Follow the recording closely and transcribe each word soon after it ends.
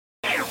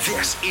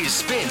This is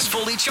Spins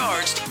Fully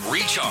Charged,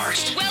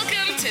 Recharged.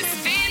 Welcome to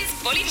Spins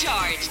Fully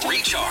Charged,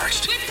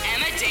 Recharged. with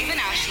Emma, Dave and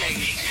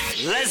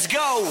Aisling. Let's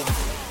go.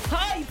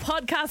 Hi,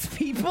 podcast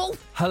people.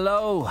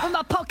 Hello. We're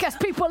my podcast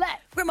people.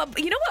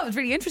 You know what was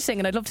really interesting,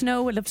 and I'd love to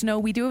know.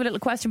 We do have a little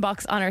question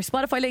box on our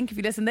Spotify link. If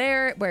you listen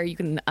there, where you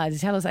can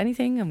tell us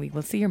anything, and we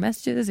will see your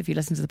messages. If you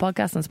listen to the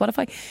podcast on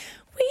Spotify,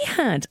 we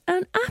had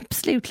an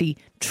absolutely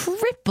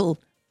triple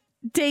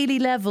daily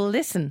level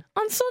listen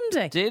on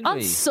Sunday. Did On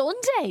we?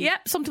 Sunday? Yeah,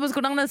 something was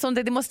going on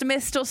Sunday. They must have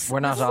missed us.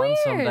 We're not That's on weird.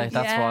 Sunday,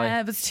 that's yeah, why.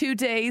 it was 2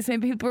 days.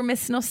 Maybe people were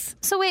missing us.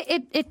 So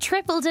it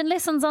tripled in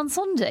listens on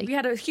Sunday. We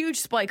had a huge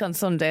spike on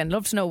Sunday, and I'd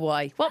love to know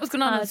why. What was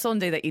going on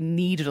Sunday that you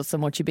needed us so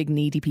much, you big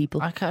needy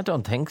people? I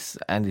don't think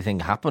anything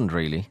happened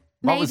really.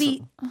 What was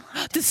Maybe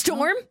The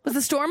storm? Was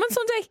the storm on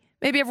Sunday?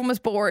 Maybe everyone was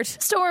bored.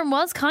 Storm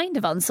was kind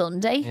of on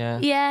Sunday.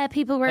 Yeah.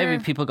 People were.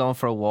 Maybe people going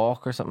for a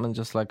walk or something and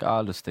just like,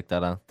 I'll just stick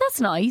that on. That's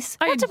nice.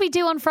 What did we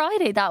do on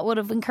Friday that would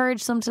have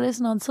encouraged some to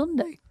listen on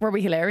Sunday? Were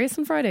we hilarious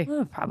on Friday?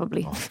 Oh,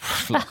 probably.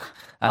 Look,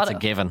 that's a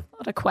given.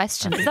 What a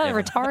question. Is that a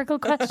rhetorical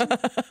question?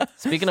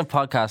 Speaking of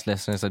podcast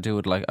listeners,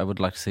 I would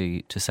like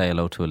to say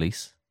hello to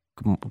Elise.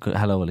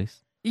 Hello, Elise.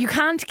 You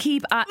can't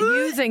keep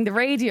using the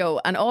radio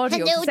and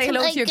audio to say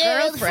hello to your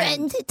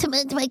girlfriend.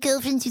 To my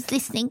girlfriend who's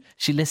listening.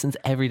 She listens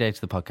every day to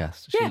the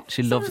podcast.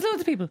 She so loves does loads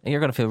of people. And you're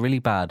going to feel really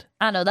bad.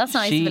 I know, that's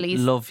nice She of Elise.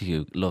 loves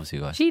you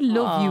guys. She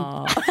love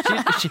you.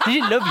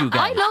 She love you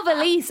I guys. love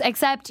Elise,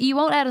 except you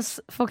won't let us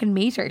fucking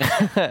meet her.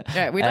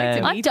 Yeah, we'd like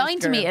to meet I'm dying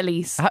this to girl. meet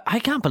Elise. I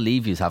can't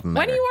believe you haven't met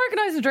When are her. you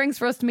organising drinks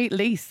for us to meet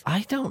Elise?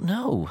 I don't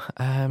know.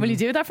 Will you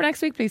do that for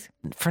next week, please?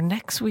 For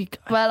next week?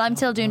 Well, I'm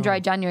still doing dry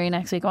January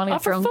next week. I want to Oh,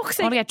 get for drunk. fuck's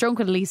I want to sake. get drunk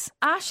with Elise.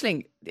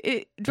 Ashling,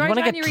 Dry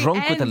wanna get January drunk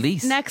with ends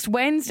Elise? next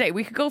Wednesday.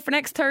 We could go for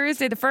next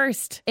Thursday, the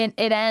 1st. It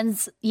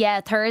ends,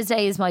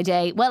 Thursday is my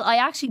day. Well, I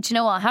actually, do you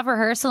know what? I have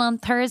rehearsal on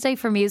Thursday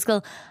for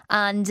musical,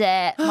 and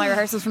my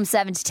rehearsal's from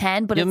 7 to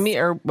 10. But You'll it's, meet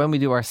her when we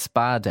do our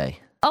spa day.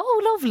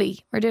 oh, lovely.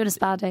 We're doing a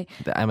spa day.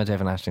 The Emma,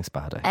 Dave and Aisling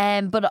spa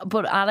day.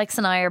 But Alex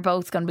and I are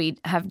both going to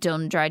have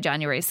done dry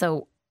January,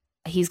 so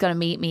he's going to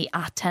meet me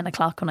at 10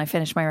 o'clock when I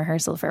finish my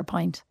rehearsal for a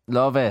pint.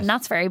 Love it. And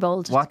that's very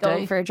bold. What to go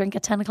day? for a drink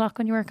at 10 o'clock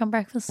when you work on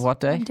breakfast. What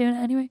day? I'm doing it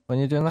anyway. When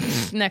are you doing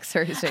that? Next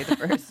Thursday, the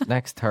 1st.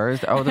 Next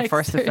Thursday. Oh, the Next 1st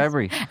of Thursday.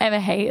 February. Emma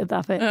hated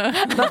that bit.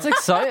 That's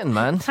exciting,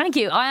 man. Thank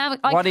you. I What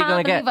are you can't gonna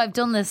believe get? I've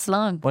done this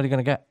long. What are you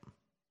going to get?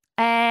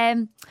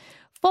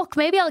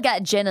 Maybe I'll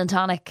get a gin and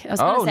tonic. I was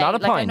Oh, going to say, not a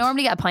like I pint.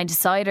 normally get a pint of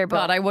cider, but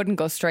God, I wouldn't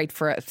go straight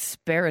for a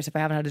spirit if I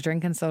haven't had a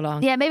drink in so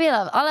long. yeah, maybe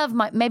I'll have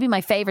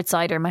my favourite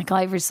cider,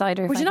 MacIver's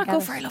cider. Would if you I not can go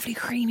get for it. a lovely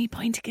creamy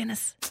pint of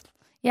Guinness?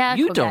 Yeah, I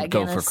You could get a don't go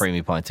for Guinness.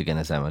 creamy pints of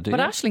Guinness, Emma, do you?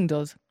 But Aisling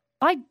does.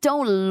 I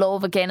don't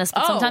love a Guinness,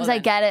 but Oh, sometimes well I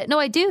get it. No,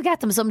 I do get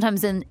them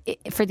sometimes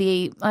for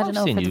the I don't I've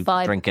know seen for the you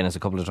vibe. drink Guinness a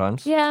couple of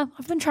times. Yeah,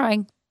 I've been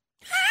trying.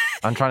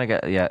 I'm trying to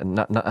get, I'm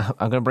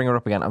going to bring her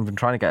up again. I've been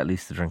trying to get at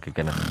least a drink of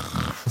Guinness.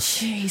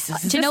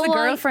 Jesus. Is Do you this know the what?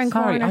 girlfriend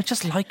Sorry, corner? I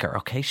just like her,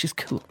 okay? She's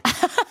cool.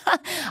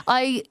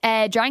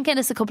 I drank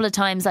Guinness a couple of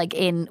times, like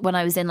when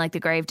I was in like the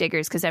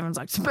Gravediggers, because everyone's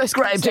like best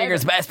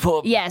Gravediggers, best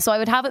pub. Yeah, so I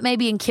would have it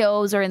maybe in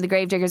Kyo's or in the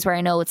Gravediggers where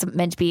I know it's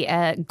meant to be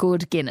a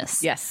good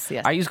Guinness. Yes,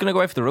 yes. Are you going to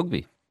go out for the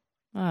rugby?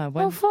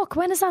 Oh fuck!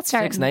 When does that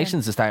start? Six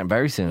Nations is starting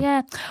very soon.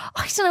 Yeah,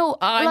 I don't know.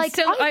 I'm like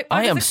still, I-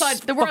 I was am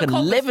excited. The World fucking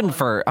Cup is living fun.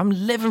 for. I'm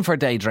living for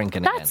day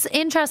drinking That's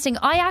again. interesting.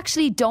 I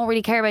actually don't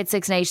really care about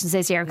Six Nations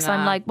this year because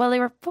I'm like, well, they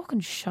were fucking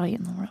shite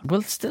in the world.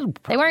 Well, still, They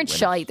probably weren't win it.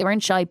 shite. They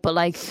weren't shite, but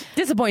like,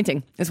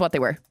 Disappointing is what they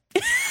were.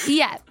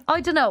 yeah,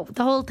 I don't know.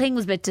 The whole thing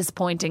was a bit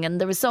disappointing,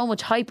 and there was so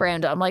much hype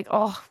around it. I'm like,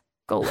 oh,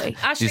 go away.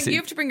 Ashley, see- you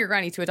have to bring your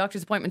granny to a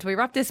doctor's appointment. We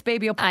wrap this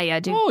baby up. I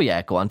do. Oh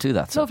yeah, go on, do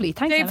that. So. Lovely.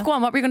 Thanks, Dave, Emma. go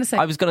on. What were you going to say?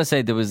 I was going to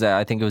say there was,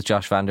 I think it was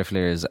Josh van der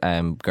Fleer's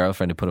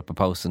girlfriend who put up a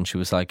post, and she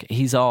was like,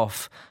 "He's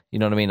off," you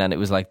know what I mean? And it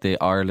was like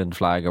the Ireland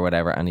flag or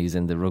whatever, and he's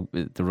in the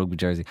rugby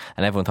jersey,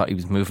 and everyone thought he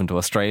was moving to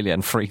Australia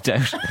and freaked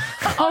out.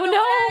 Oh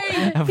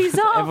no, he's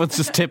off. Everyone's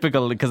just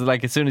typical because,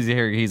 like, as soon as you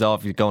hear he's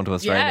off, he's going to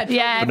Australia.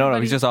 Yeah. But no,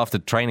 he's just off the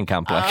training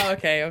camp. Like, Oh,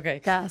 okay.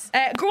 Gas.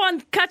 Go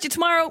on. Catch you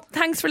tomorrow.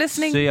 Thanks for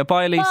listening. see ya,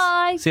 bye, Elise.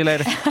 Bye. See you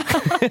later.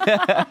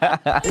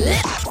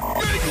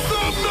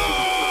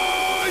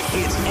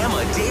 It's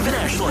Emma, Dave and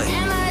Aisling.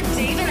 Emma,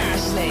 Dave and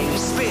Aisling.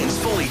 Spins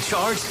Fully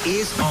Charged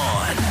is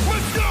on.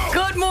 Let's go.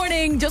 Good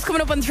morning. Just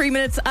coming up on 3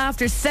 minutes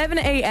after 7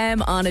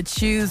 a.m. on a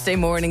Tuesday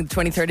morning, the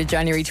 23rd of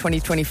January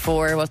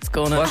 2024. What's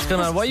going on? What's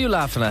going on? What are you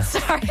laughing at?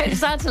 Sorry, I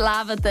just had to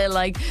laugh at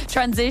the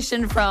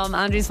transition from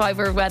Andrew's 5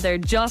 Hour Weather.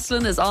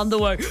 Jocelyn is on the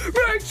way.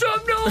 Make some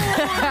noise!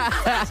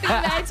 She's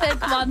about to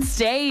come on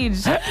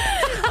stage.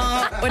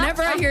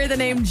 Whenever I hear the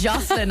name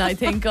Jocelyn, I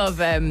think of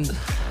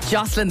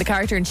Jocelyn, the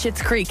character in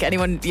Schitt's Creek.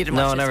 Anyone? You didn't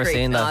No, watch Schitt's never Creek?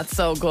 seen that. Oh, it's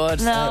so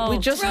good. No. We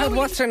just had,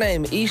 what's her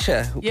name?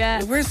 Isha.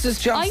 Yeah. Where's this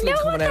I Jocelyn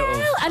know coming out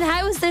now. of? And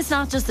how is this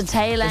not just the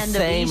tail end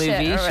Same of Isha? with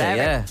or Isha, whatever?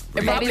 yeah. It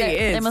Maybe probably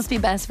they is. must be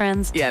best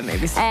friends. Yeah,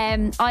 maybe so.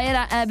 I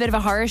had a bit of a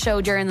horror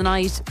show during the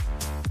night,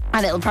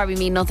 and it'll probably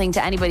mean nothing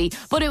to anybody,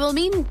 but it will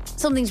mean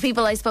something to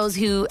people, I suppose,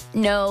 who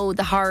know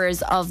the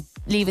horrors of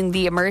leaving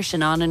the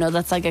immersion on. I know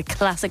that's like a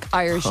classic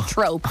Irish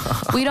trope.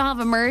 We don't have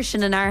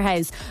immersion in our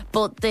house,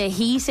 but the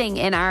heating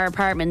in our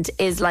apartment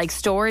is like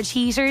storage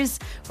heaters,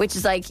 which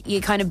is like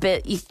you kind of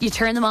you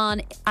turn them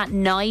on at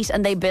night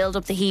and they build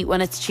up the heat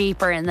when it's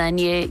cheaper, and then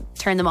you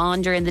turn them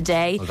on during the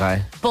day.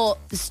 Okay. But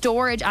the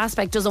storage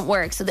aspect doesn't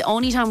work, so the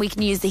only time we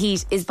can use the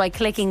heat is by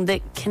clicking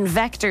the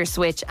convector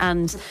switch,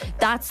 and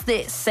that's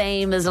the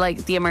same as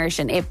like the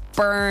immersion. It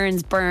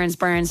burns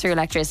through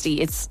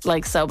electricity. It's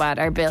like so bad.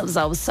 Our bill is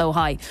always so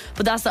high,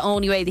 but that's the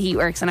only way the heat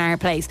works in our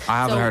place.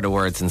 I haven't heard a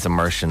word since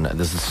immersion.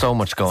 There's so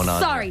much going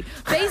on. Sorry.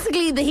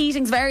 Basically, the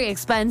heating's very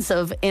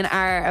expensive in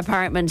our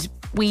apartment.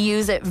 We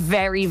use it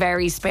very,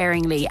 very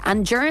sparingly.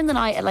 And during the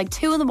night at like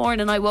 2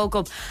 a.m, I woke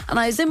up and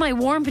I was in my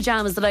warm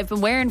pajamas that I've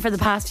been wearing for the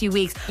past few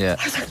weeks. Yeah.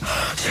 I was like,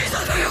 oh, Jesus,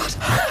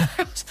 oh my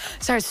God.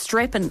 Started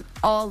stripping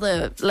all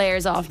the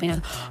layers off me.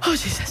 And I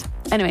was, oh, Jesus.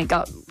 Anyway,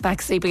 got back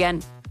to sleep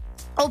again.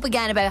 Up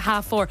again about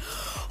 4:30.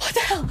 What the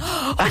hell?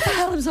 What the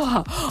hell? I'm so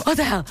hot. What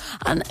the hell?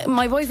 And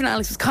my boyfriend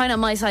Alex was kind of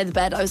on my side of the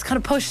bed. I was kind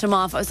of pushing him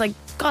off. I was like,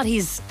 God,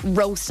 he's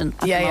roasting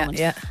at the moment.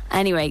 Yeah.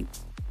 Anyway,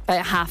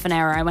 about half an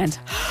hour, I went,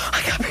 I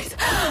can't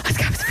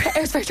breathe.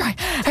 Air's very dry.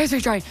 Air's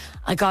very dry.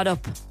 I got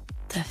up.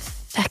 The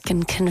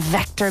feckin'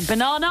 convector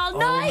been on all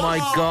night. Oh my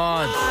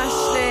God.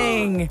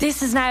 Ashling.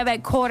 This is now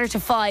about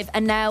 4:45,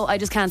 and now I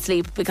just can't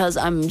sleep because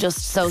I'm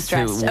just so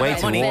stressed. Way about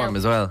too the warm bill.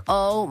 as well.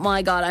 Oh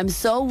my God, I'm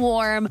so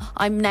warm.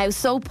 I'm now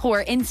so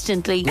poor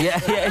instantly.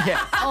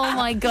 Yeah. Oh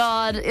my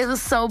God, it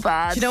was so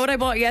bad. Do you know what I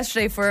bought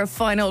yesterday for a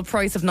final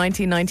price of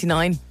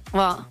 $19.99?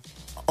 What?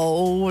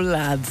 Oh,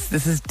 lads,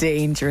 this is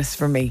dangerous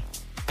for me.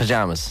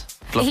 Pajamas.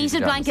 A Fluffy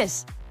heated pajamas.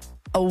 blanket.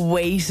 A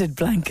weighted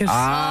blanket.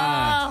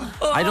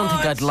 I don't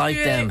think I'd like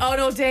shit. them. Oh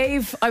no,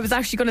 Dave, I was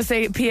actually going to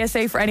say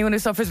PSA for anyone who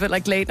suffers with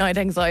like late night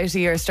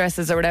anxiety or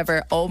stresses or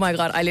whatever. Oh my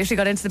God, I literally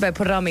got into the bed,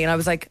 put it on me, and I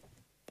was like,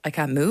 I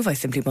can't move, I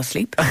simply must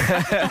sleep.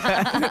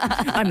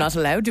 I'm not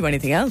allowed to do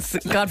anything else.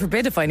 God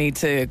forbid if I need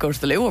to go to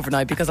the loo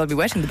overnight because I'll be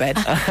wet in the bed.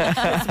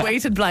 This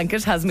weighted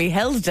blanket has me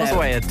held down. That's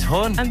way a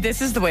ton. And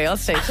this is the way I'll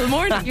stay till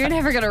morning. You're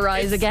never going to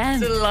rise again.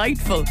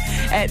 Delightful.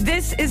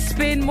 This is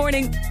Spin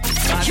Morning.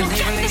 You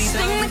got this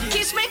thing that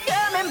keeps me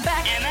coming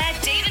back. Emma,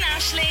 Dave and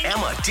Ashling.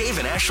 Emma, Dave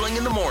and Ashling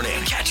in the morning.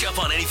 Catch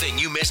up on anything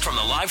you missed from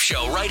the live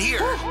show right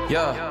here.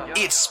 Yeah.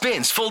 It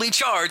Spins Fully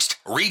Charged,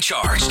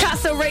 Recharged.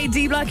 Casso Ray,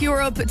 D Black, you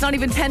were up. It's not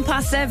even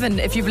 7:10.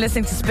 If you've been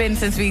listening to Spin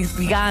since we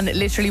began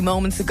literally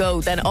moments ago,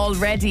 then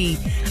already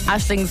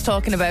Ashling's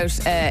talking about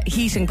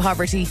heating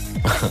poverty.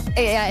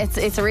 Yeah,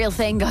 it's a real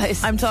thing,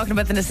 guys. I'm talking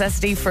about the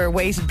necessity for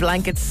weighted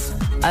blankets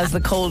as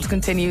the cold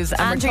continues.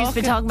 And Andrew's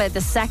been talking about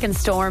the second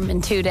storm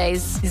in 2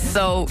 days.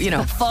 So, you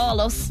know. Fall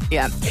us.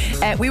 Yeah.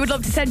 We would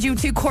love to send you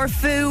to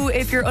Corfu.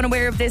 If you're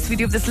unaware of this, we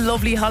do have this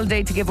lovely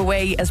holiday to give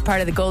away as part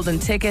of the golden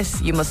ticket.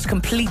 You must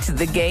complete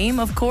the game,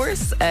 of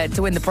course,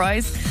 to win the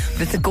prize.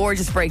 But it's a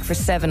gorgeous break for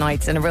 7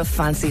 nights in a real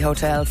fancy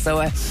hotel.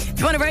 So if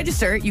you want to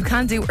register, you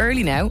can do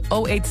early now.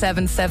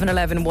 087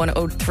 711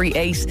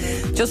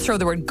 1038. Just throw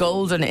the word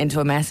golden into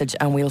a message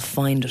and we'll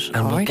find it.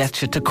 And we'll alright?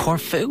 get you to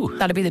Corfu.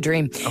 That'd be the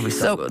dream. That'd be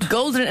so good.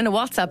 Golden in a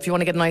WhatsApp if you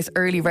want to get a nice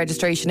early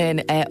registration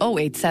in.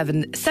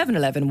 087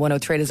 711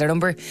 1038 is our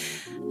number.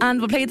 And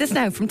we'll play this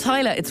now from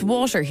Tyler. It's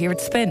Water here at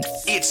Spin.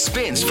 It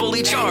Spins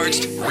Fully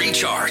Charged,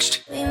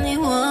 Recharged.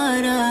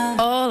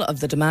 All of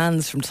the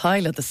demands from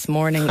Tyler this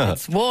morning.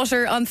 It's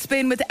Water on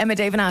Spin with Emma,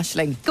 Dave and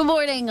Ashling. Good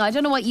morning. I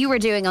don't know what you were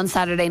doing on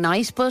Saturday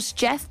night, but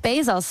Jeff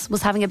Bezos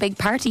was having a big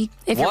party,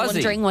 if you're Was he?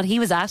 wondering what he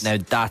was at. Now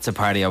that's a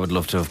party I would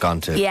love to have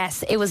gone to.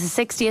 Yes, it was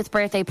a 60th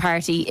birthday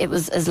party. It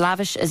was as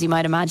lavish as you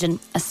might imagine.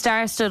 A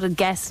star-studded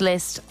guest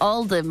list,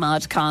 all the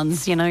mod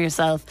cons, you know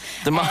yourself.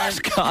 The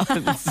mod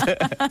cons.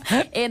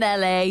 In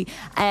LA.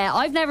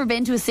 I've never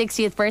been to a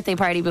 60th birthday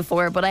party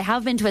before, but I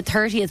have been to a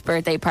 30th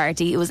birthday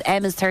party. It was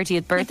Emma's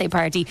 30th birthday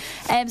party.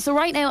 So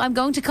right now I'm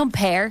going to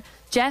compare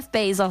Jeff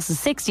Bezos'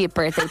 60th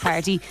birthday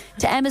party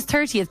to Emma's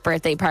 30th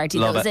birthday party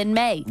Love that was it. in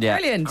May. Yeah,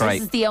 Brilliant. great.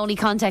 This is the only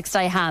context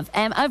I have.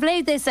 I've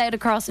laid this out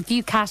across a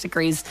few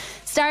categories,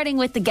 starting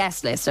with the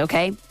guest list,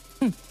 okay?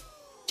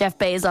 Jeff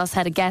Bezos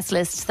had a guest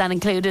list that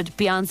included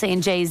Beyonce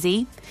and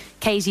Jay-Z,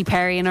 Katy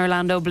Perry and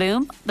Orlando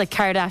Bloom, the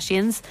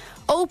Kardashians,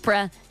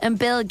 Oprah and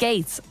Bill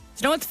Gates.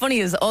 You know what's funny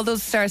is all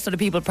those star-studded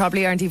people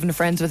probably aren't even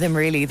friends with him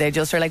really. They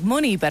just are like,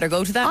 money, better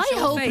go to that I show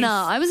of hope face.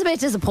 not. I was a bit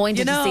disappointed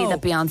You to see know.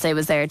 that Beyonce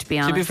was there, to be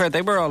To honest. be fair,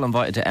 they were all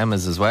invited to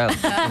Emma's as well.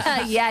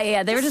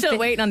 Yeah. They were just Still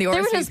waiting on the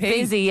They were just RSVP.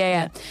 busy,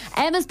 yeah.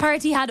 Emma's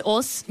party had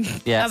us.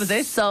 Yeah. That was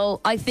it.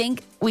 So I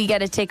think we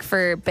get a tick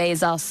for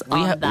Bezos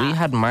on that. We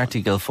had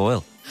Marty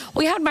Guilfoyle.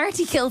 We had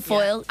Marty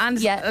Guilfoyle.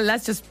 And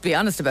let's just be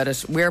honest about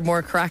it. We're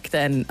more crack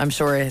than, I'm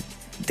sure,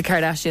 the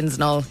Kardashians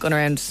and all going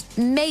around.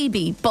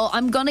 Maybe, but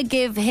I'm going to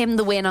give him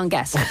the win on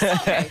guest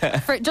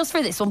list. Just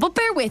for this one. But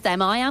bear with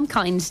them. I am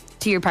kind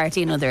to your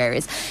party in other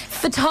areas.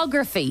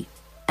 Photography.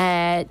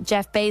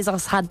 Jeff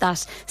Bezos had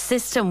that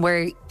system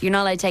where you're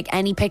not allowed to take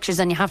any pictures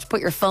and you have to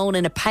put your phone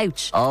in a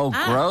pouch. Oh,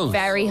 gross.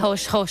 Very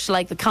hush-hush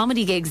like the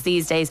comedy gigs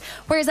these days.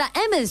 Whereas at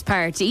Emma's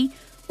party,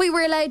 we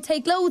were allowed to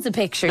take loads of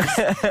pictures,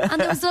 and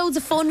there was loads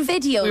of fun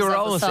videos. We were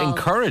of us almost all.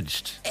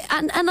 encouraged.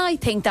 and I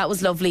think that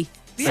was lovely.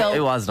 Yeah, So it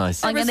was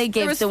nice. I'm going to There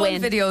give was the fun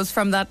win. videos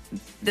from that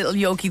little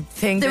yoki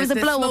thing. There was a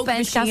the blow up smoke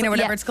bench machine or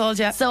whatever yeah. it's called.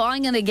 Yeah. So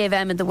I'm going to give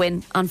Emma the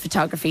win on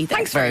photography. There.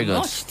 Thanks Very very good.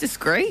 much. This is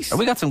great. And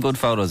we got some good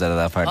photos out of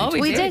that party. Oh, too.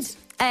 we We did.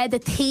 The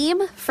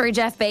theme for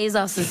Jeff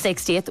Bezos'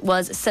 60th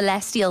was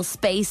Celestial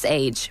Space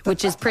Age,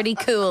 which is pretty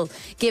cool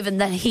given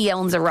that he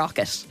owns a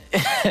rocket.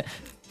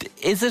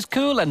 Is it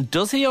cool? And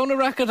does he own a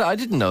rocket? I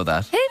didn't know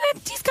that.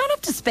 He's gone up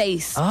to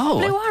space. Oh,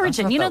 Blue I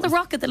Origin. thought You know that the was-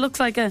 rocket that looks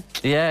like a...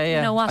 Yeah, yeah.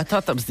 You know what? I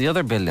thought that was the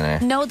other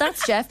billionaire. No,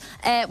 that's Jeff.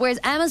 Whereas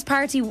Emma's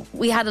party,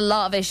 we had a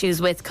lot of issues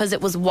with because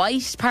it was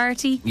white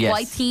party, Yes.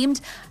 white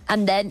themed,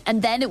 and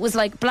then it was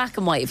like black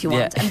and white if you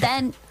want, Yeah. and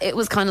then it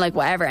was kind of like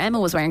whatever. Emma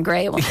was wearing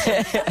grey at one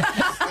point.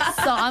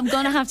 So I'm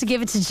gonna have to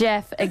give it to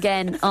Jeff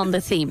again on the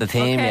theme. The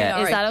theme, Okay, yeah.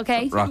 all Is that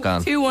okay? Rock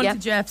on. 2-1 Yep. to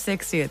Jeff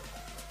 60th.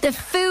 The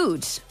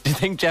food. Do you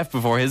think Jeff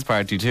before his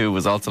party too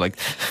was also like,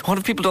 what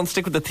if people don't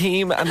stick with the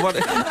theme, and what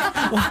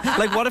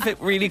if it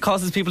really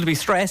causes people to be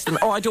stressed, and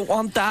I don't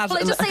want that. Well,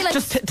 I and just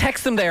say, like-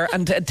 text them there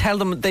and tell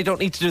them they don't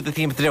need to do the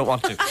theme if they don't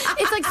want to.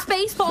 It's like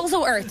Spaceballs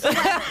or Earth.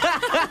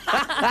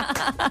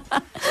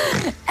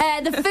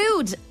 The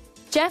food.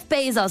 Jeff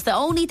Bezos, the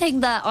only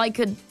thing that I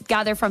could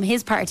gather from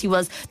his party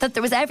was that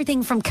there was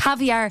everything from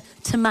caviar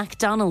to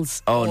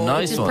McDonald's. Oh,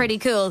 nice Which is one. pretty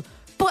cool.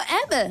 But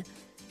Emma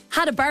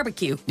had a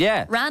barbecue.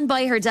 Yeah. Ran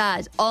by her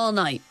dad all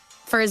night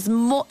for as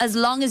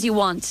long as you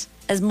want,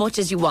 as much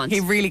as you want. He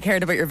really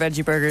cared about your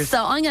veggie burgers.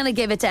 So I'm going to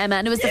give it to Emma.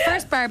 And it was the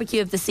first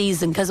barbecue of the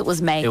season because it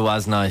was May. It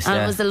was nice, And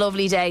yeah. it was a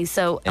lovely day.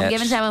 So I'm Yeah.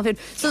 giving it to Emma on food.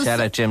 Shout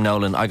out Jim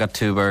Nolan. I got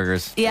 2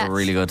 burgers. Yeah. They were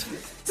really good.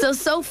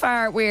 So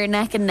far we're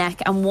neck and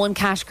neck, and one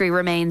category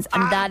remains,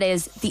 and that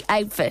is the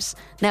outfit.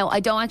 Now, I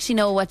don't actually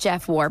know what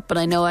Jeff wore, but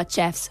I know what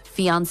Jeff's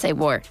fiance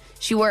wore.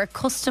 She wore a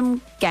custom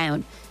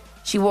gown.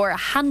 She wore a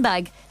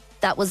handbag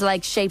that was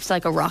like shaped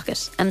like a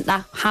rocket, and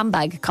that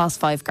handbag cost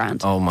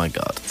 $5,000. Oh my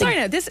God. Sorry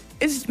now, this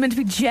is meant to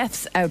be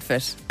Jeff's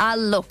outfit.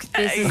 Look,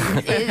 this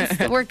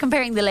is we're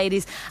comparing the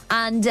ladies,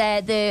 and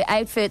the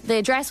outfit,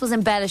 the dress was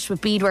embellished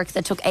with beadwork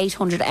that took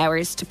 800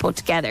 hours to put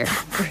together.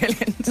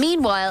 Brilliant.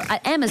 Meanwhile,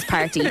 at Emma's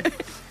party,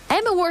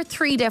 Emma wore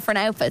 3 different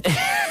outfits.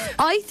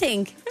 I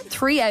think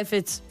 3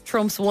 outfits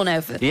trumps 1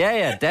 outfit. Yeah,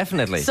 yeah,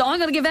 definitely. So I'm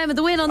going to give Emma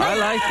the win on that. I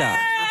like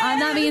that.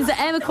 And that means that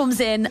Emma comes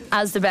in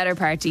as the better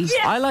party.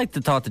 I like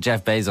the thought that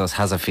Jeff Bezos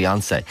has a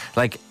fiance.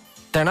 Like,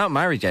 they're not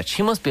married yet.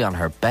 She must be on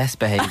her best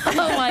behavior. Oh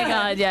my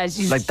God, yeah,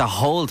 she's Like the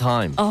whole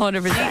time.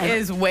 100%. He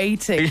is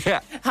waiting.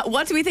 Yeah.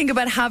 What do we think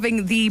about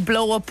having the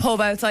blow up pub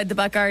outside the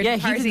back garden? Yeah,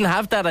 he party? didn't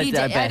have that, I He did-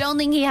 bet. I don't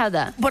think he had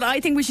that. But I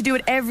think we should do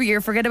it every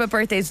year. Forget about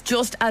birthdays,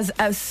 just as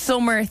a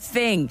summer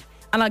thing.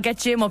 And I'll get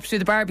Jim up to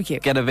the barbecue.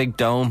 Get a big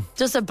dome.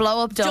 Just a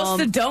blow up dome. Just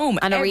a dome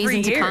And a every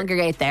reason year. to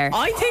congregate there.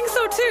 I think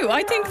so too.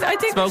 I think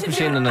Smoke we should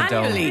machine do it and a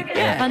dome. annually.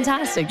 Yeah.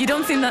 Fantastic. You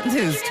don't seem that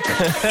enthused.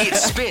 It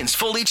spins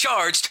fully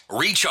charged,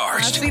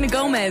 recharged. Selena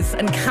Gomez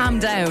and Calm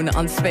Down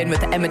on Spin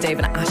with Emma, Dave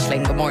and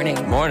Aisling. Good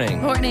morning. Morning.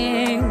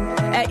 Morning.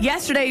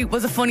 Yesterday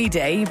was a funny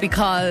day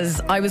because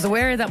I was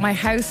aware that my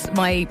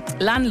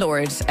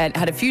landlord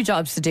had a few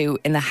jobs to do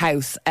in the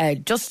house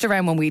just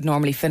around when we'd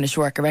normally finish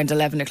work, around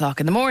 11 o'clock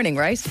in the morning,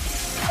 right?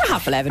 Or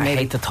half 11 I maybe.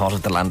 hate the thought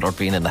of the landlord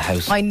being in the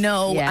house. I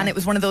know, Yeah. and it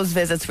was one of those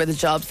visits where the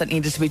jobs that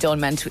needed to be done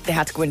meant he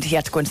had to go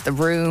into the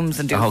rooms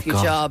and do Oh, a few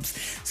God. jobs.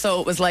 So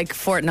it was like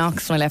Fort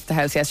Knox when I left the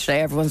house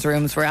yesterday. Everyone's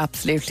rooms were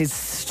absolutely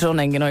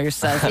stunning, you know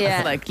yourself. It Yeah.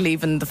 was like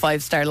leaving the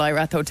 5-star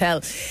Lyrath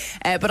Hotel.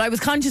 But I was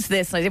conscious of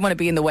this and I didn't want to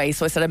be in the way,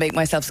 so I said I'd make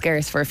myself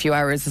scarce for a few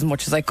hours as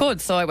much as I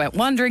could. So I went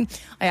wandering.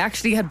 I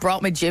actually had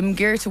brought my gym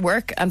gear to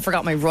work and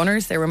forgot my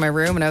runners. They were in my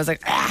room and I was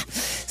like, ah.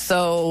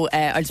 So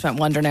I just went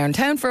wandering around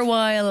town for a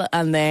while,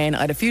 and then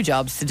I had a few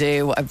jobs to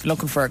do. I've been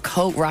looking for a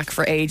coat rack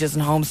for ages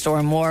and Home Store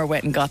and More.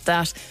 Went and got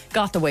that.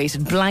 Got the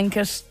weighted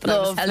blanket that I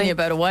was telling you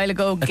about a while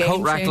ago. A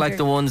coat rack like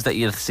the ones that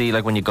you see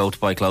like when you go to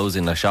buy clothes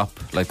in a shop,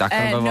 like that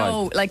kind of a vibe.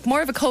 No, like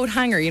more of a coat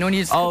hanger. You know, when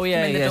you just Oh put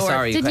yeah, them in the yeah. door.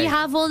 Sorry. Did okay. you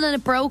have one and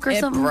it broke or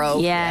It something?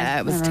 broke. Yeah,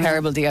 it was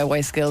terrible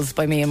DIY skills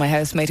by me and my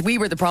housemate. We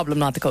were the problem,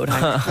 not the coat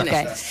hanger.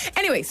 Okay.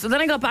 Anyway, so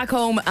then I got back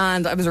home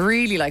and I was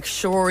really like,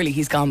 surely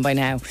he's gone by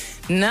now.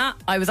 Nah,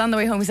 I was on the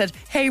way home. He said,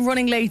 hey,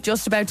 running late,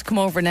 just about to come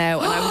over now.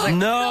 And I was like,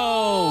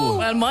 No.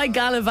 well, my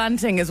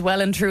gallivanting is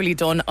well and truly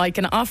done. I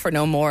can offer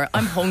no more.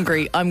 I'm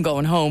hungry. I'm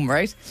going home,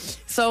 right?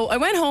 So I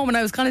went home and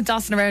I was kind of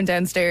dossing around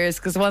downstairs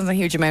because there wasn't a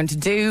huge amount to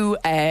do.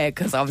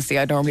 Because obviously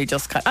I normally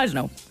just, I don't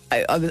know.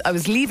 I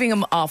was leaving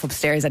him off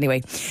upstairs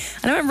anyway.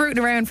 And I went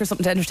rooting around for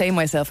something to entertain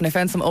myself, and I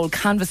found some old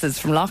canvases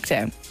from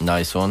lockdown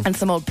Nice one. and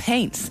some old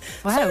paints.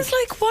 Wow. So I was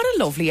like, what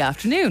a lovely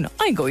afternoon.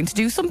 I'm going to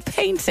do some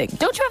painting.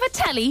 Don't you have a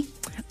telly?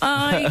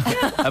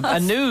 I a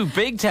new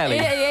big telly.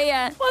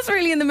 Yeah. wasn't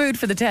really in the mood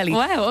for the telly.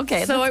 Wow,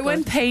 okay, So that's I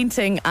went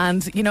painting,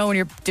 and you know when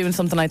you're doing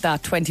something like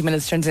that, 20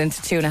 minutes turns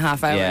into 2.5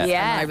 hours. Yeah.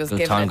 Yeah. And I was The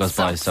giving time it goes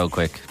by socks. so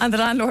quick. And the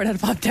landlord had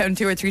popped down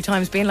 2 or 3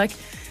 times being like,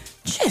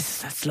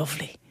 jeez, that's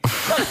lovely.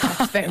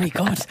 That's very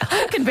good.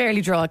 I can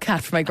barely draw a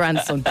cat for my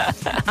grandson.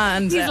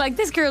 And He's like,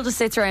 this girl just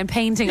sits around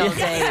painting all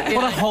day.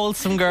 What a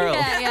wholesome girl.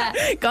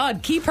 Yeah.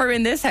 God, keep her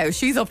in this house.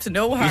 She's up to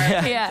no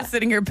harm. Yeah. Just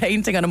sitting here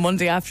painting on a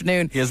Monday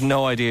afternoon. He has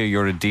no idea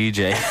you're a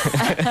DJ.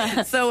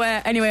 So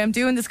anyway, I'm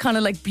doing this kind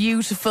of like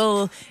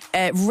beautiful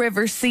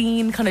river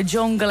scene, kind of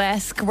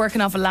jungle-esque,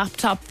 working off a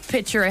laptop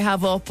picture I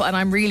have up, and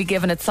I'm really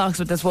giving it socks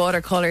with this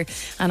watercolour,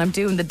 and I'm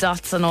doing the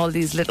dots on all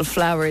these little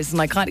flowers,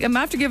 and I'm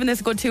after giving this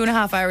a good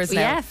 2.5 hours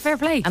now. Yeah, fair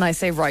play. And I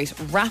say, right,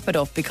 wrap it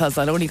up because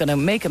I'm only going to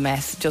make a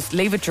mess. Just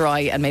leave it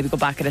dry and maybe go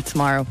back at it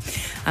tomorrow.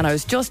 And I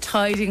was just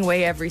tidying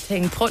away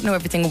everything, putting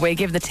everything away,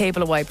 giving the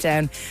table a wipe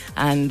down,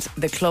 and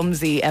the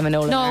clumsy Emma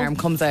Nolan arm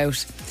comes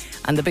out,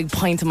 and the big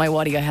pint of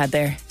Mi-Wadi I had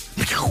there.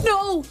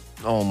 No!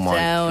 Oh my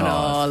Down God.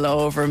 all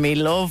over me,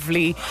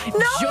 lovely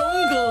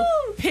jungle,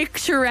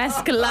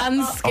 picturesque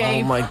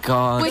landscape. Oh my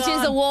God. Which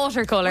is a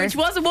watercolour. Which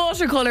was a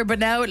watercolour, but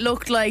now it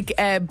looked like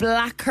a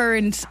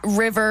blackcurrant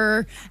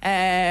river.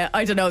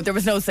 I don't know. There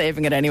was no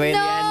saving it anyway in the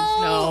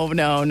end.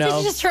 No. Did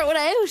you just throw it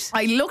out?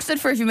 I looked at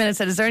it for a few minutes,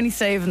 said, is there any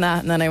saving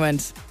that? And then I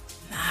went,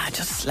 nah,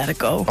 just let it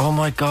go. Oh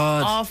my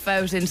God. Off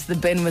out into the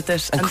bin with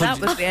it. And that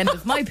was the end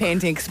of my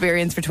painting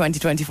experience for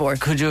 2024.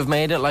 Could you have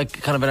made it like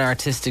kind of an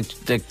artistic,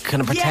 kind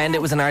of pretend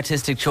it was an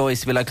artistic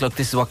choice to be like, look,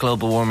 this is what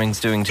global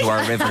warming's doing to our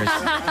rivers.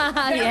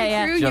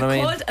 Yeah. True, Do you know what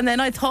I mean? could. And then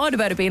I thought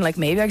about it being like,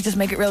 maybe I could just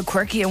make it real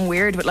quirky and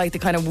weird with like the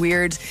kind of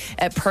weird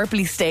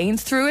purpley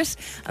stains through it.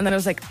 And then I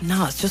was like,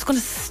 no, it's just going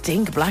to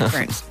stink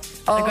blackburnt.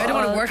 Like, I don't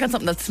want to work on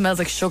something that smells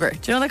like sugar.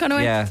 Do you know that kind of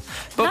way? Yeah.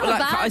 But Not a like,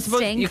 bad I suppose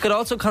stink. you could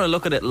also kind of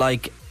look at it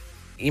like,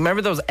 you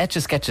remember those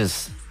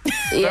Etch-a-Sketches?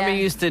 Remember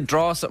you used to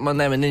draw something on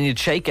them and then you'd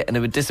shake it and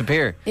it would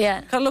disappear? Yeah.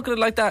 Kind of look at it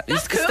like that.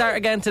 That's You could cool. start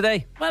again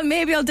today. Well,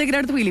 maybe I'll dig it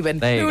out of the wheelie bin.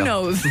 There you Who go.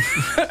 knows?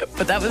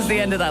 But that was the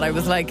end of that. I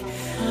was like,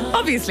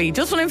 obviously,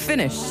 just when I'm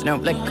finished. No,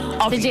 like,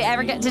 Did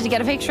you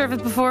get a picture of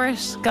it before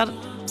it got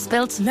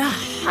spilt? Nah.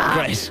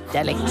 Great.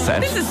 Deli.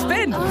 Sound. This is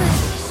Spin.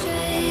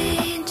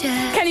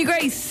 Kenny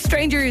Grace,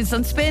 Strangers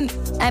on Spin.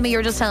 Emma, you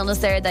were just telling us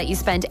there that you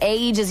spent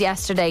ages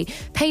yesterday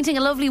painting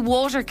a lovely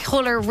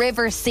watercolour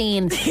river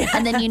scene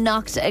and then you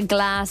knocked a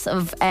glass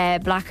of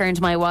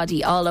blackburnt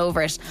Mi-Wadi all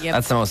over it. Yep.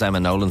 That's the most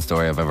Emma Nolan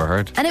story I've ever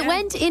heard. And it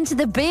went into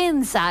the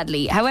bin,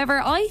 sadly. However,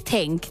 I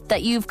think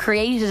that you've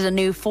created a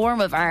new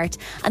form of art,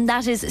 and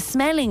that is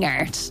smelling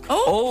art.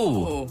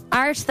 Oh.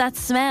 Art that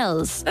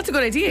smells. That's a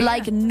good idea.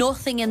 Like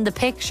nothing in the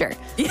picture.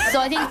 So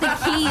I think the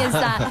key is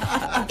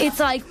that it's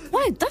like,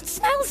 wow, that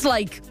smells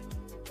like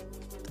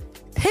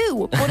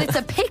poo, but it's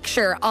a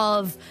picture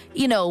of,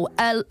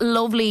 a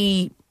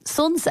lovely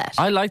sunset.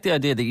 I like the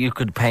idea that you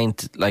could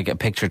paint like a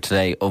picture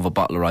today of a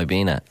bottle of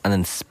Ribena and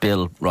then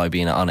spill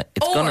Ribena on it.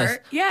 It's gonna.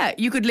 yeah,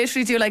 you could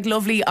literally do like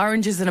lovely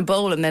oranges in a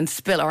bowl and then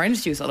spill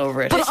orange juice all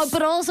over it.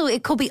 But also,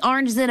 it could be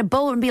oranges in a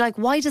bowl and be like,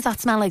 why does that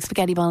smell like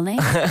spaghetti bolognese?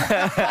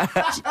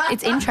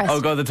 It's interesting.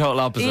 I'll go the total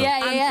opposite.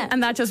 Yeah.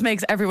 And that just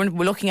makes everyone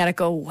looking at it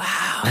go,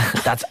 wow.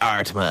 That's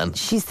art, man.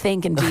 She's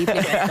thinking deeply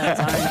about those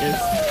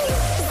oranges.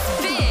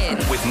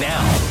 With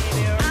now.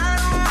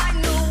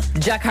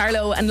 Jack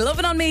Harlow and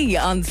Lovin' On Me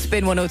on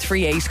Spin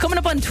 103.8. Coming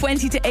up on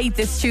 20 to 8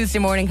 this Tuesday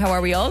morning. How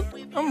are we all?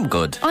 I'm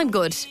good. I'm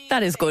good.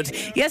 That is good.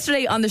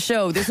 Yesterday on the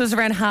show, this was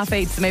around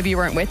 8:30, so maybe you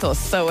weren't with us.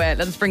 So let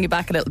us bring you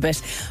back a little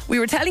bit. We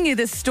were telling you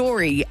this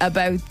story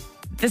about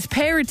this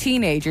pair of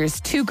teenagers,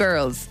 two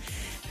girls,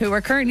 who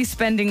are currently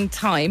spending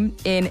time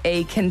in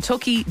a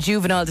Kentucky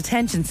juvenile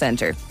detention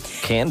centre.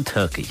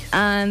 Kentucky.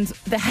 And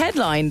the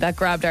headline that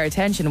grabbed our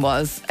attention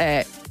was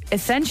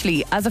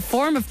essentially, as a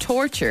form of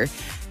torture,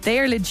 they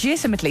are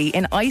legitimately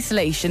in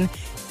isolation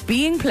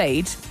being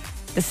played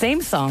the same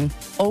song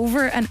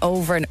over and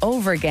over and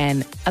over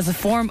again as a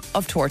form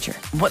of torture.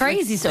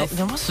 Crazy stuff.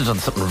 They must have done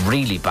something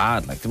really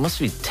bad. Like, they must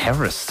be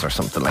terrorists or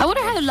something like I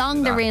wonder how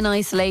long they're in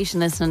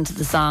isolation listening to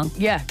the song.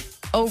 Yeah,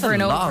 over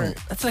and over.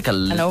 That's like a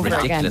over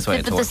ridiculous again. way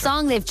to But torture. the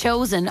song they've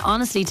chosen,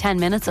 honestly, 10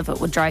 minutes of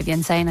it would drive you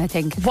insane, I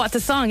think. What the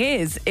song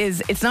is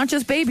it's not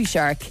just Baby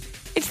Shark.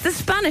 It's the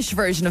Spanish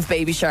version of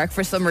Baby Shark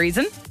for some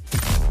reason.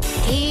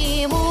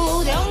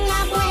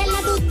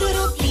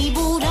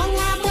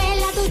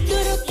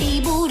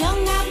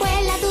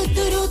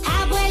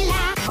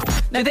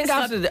 Do you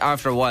think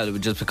after a while it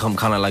would just become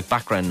kind of like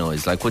background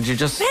noise? Like, would you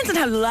just... Depends on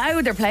how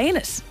loud they're playing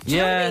it. Do you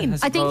know what I mean?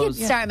 I think you'd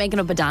start making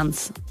up a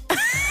dance.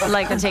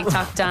 Like a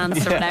TikTok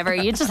dance or whatever.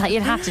 You'd have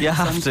to do You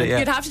have something. to, yeah.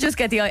 You'd have to just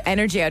get the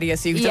energy out of you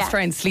so you could Yeah. just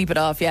try and sleep it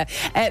off, yeah.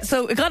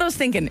 So it got us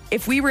thinking,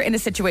 if we were in a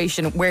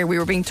situation where we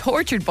were being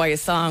tortured by a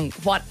song,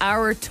 what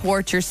our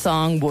torture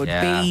song would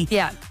Yeah. be.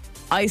 Yeah.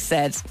 I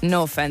said,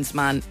 no offence,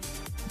 man,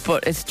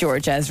 but it's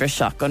George Ezra's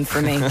Shotgun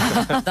for me.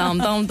 Dum,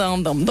 dum, dum,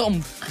 dum, dum,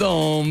 dum,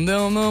 dum,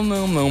 dum,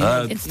 dum,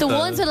 dum. It's the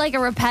ones with like a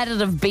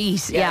repetitive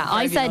beat. Yeah,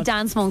 I very said much.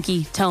 Dance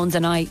Monkey, Tones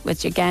and I,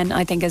 which again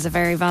I think is a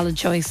very valid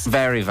choice.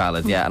 Very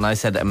valid, yeah. And I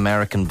said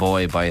American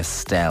Boy by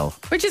Estelle.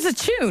 Which is a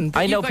tune.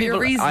 But I know you've got your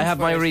people. reasons I have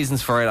for my it.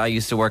 reasons for it. I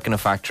used to work in a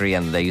factory,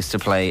 and they used to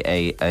play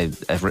a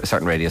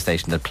certain radio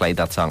station that played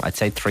that song. I'd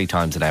say 3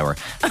 times an hour.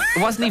 It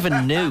wasn't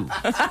even new.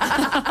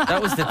 That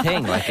was the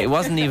thing. Like, it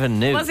wasn't even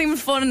new. It wasn't even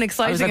fun and I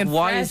exciting. was like, and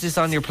why fresh. is this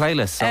on your your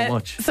playlist so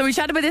much. So we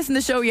chatted about this in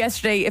the show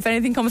yesterday. If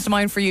anything comes to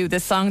mind for you,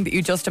 this song that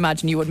you just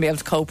imagine you wouldn't be able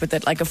to cope with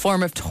it, like a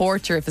form of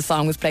torture if the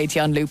song was played to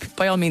you on loop,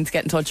 by all means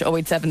get in touch.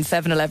 087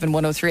 711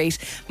 1038.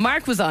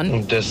 Mark was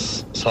on.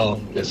 This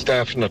song is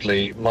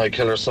definitely my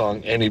killer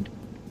song. Any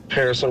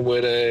person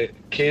with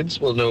kids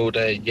will know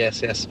the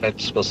Yes Yes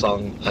Vegetable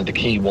song, and the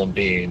key one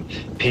being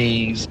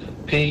peas,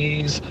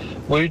 peas,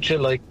 would you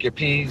like your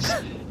peas?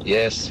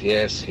 Yes,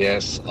 yes,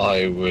 yes,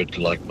 I would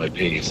like my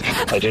peas.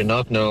 I do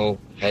not know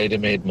how they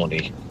made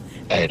money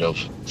out of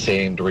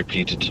saying the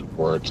repeated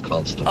words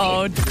constantly.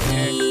 Oh,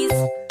 Peas,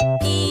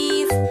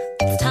 peas,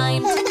 it's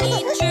time to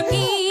eat your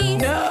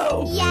peas.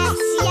 no. Yes,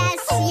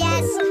 yes,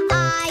 yes,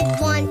 I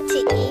want to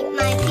eat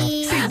my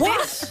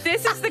peas.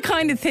 This is the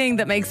kind of thing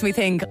that makes me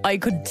think I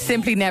could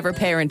simply never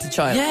parent a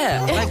child.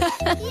 Yeah,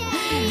 like,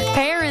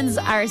 Parents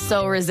are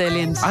so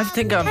resilient. I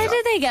think How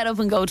do they get up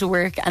and go to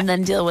work and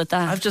then deal with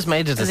that? I've just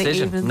made a Do they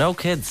decision. even- No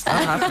kids.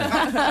 Not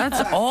happening.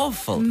 That's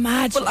awful.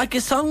 Imagine. But like,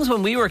 the songs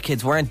when we were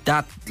kids weren't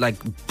that like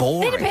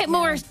boring. Need a bit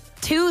more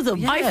to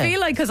them. I feel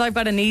like, because I've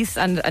got a niece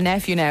and a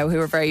nephew now who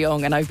are very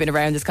young, and I've been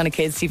around this kind of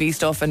kids TV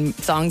stuff and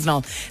songs and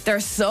all, they're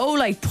so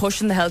like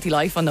pushing the healthy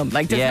life on them.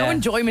 Like there's Yeah. no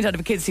enjoyment out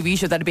of a kids TV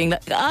show that of being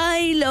like,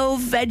 I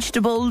love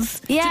vegetables.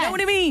 Yeah. Do you know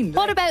what I mean?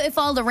 What about if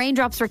all the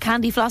raindrops were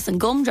candy floss and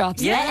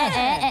gumdrops?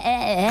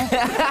 Yeah.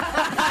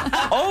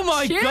 Oh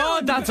my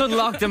God, that's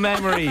unlocked a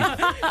memory.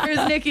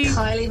 Here's Nikki.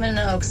 Kylie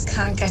Minogue's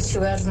Can't Get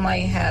You Out of My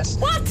Head.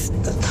 What?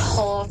 The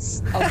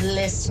thoughts of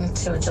listening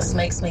to it just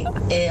makes me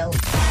ill.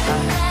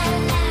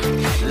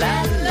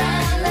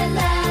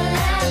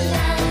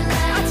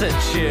 That's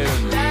a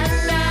tune.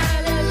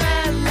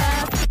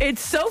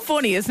 It's so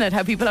funny, isn't it,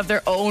 how people have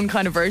their own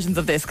kind of versions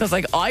of this? Because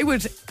like I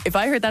would, if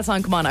I heard that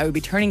song come on, I would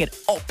be turning it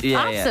up. Yeah,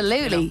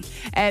 Absolutely.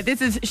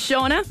 This is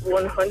Shauna.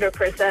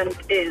 100%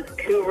 is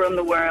Who Run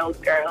the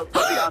World, Girls, for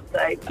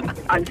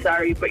Beyonce. I'm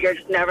sorry, but you're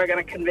just never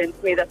going to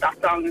convince me that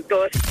that song is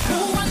good.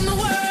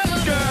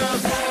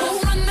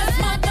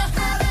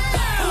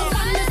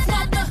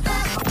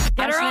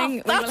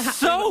 Aisling, That's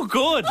so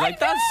good. Like,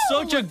 that's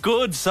such a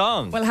good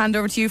song. we'll hand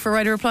over to you for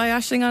write a reply,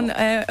 Aisling,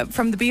 on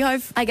from the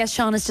Beehive. I guess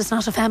Sean is just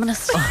not a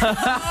feminist.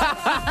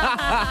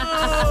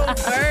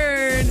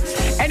 Burn.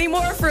 Any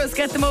more for us?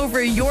 Get them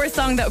over. Your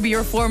song that would be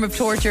your form of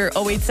torture.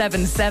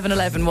 087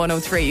 711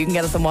 103. You can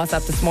get us on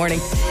WhatsApp this morning.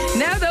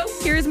 Now, though,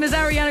 here's Ms.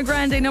 Ariana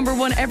Grande, number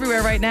one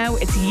everywhere right now.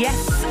 It's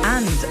Yes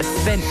and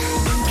Spin.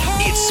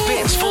 It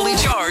spins fully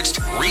charged,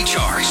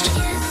 recharged.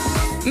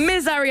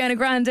 Ms. Ariana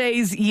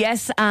Grande's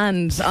Yes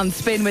and on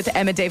Spin with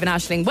Emma, Dave, and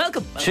Aisling.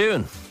 Welcome.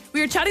 Tune. We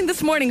were chatting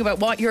this morning about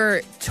what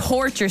your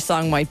torture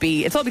song might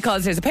be. It's all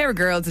because there's a pair of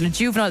girls in a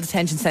juvenile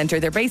detention centre.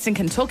 They're based in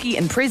Kentucky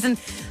in prison,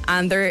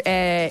 and there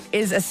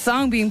is a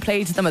song being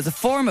played to them as a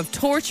form of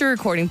torture,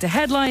 according to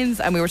headlines.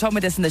 And we were talking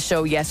about this in the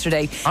show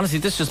yesterday. Honestly,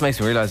 this just makes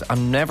me realise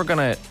I'm never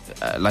gonna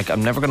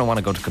want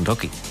to go to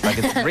Kentucky. Like,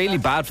 it's really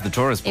bad for the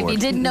tourist If board. you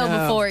didn't know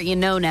No. before, you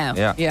know now.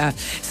 Yeah. Yeah.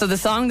 So the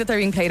song that they're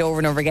being played over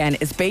and over again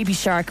is Baby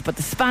Shark, but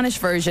the Spanish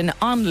version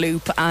on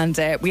loop. And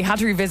we had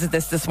to revisit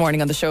this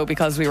morning on the show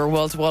because we were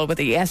wall to wall with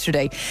it yesterday.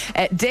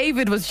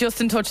 David was just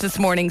in touch this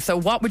morning. So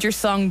what would your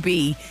song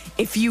be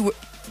if you,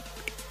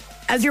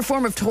 as your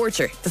form of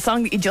torture, the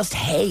song that you just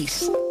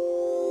hate?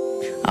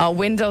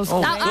 Windows.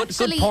 Oh, That good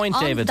actually, point,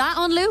 on David. That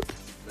on loop?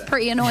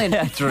 Pretty annoying.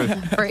 Yeah, true.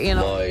 Pretty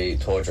annoying.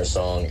 My torture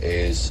song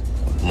is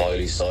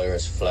Miley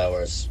Cyrus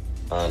Flowers,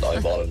 and I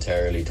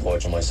voluntarily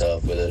torture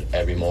myself with it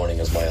every morning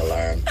as my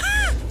alarm.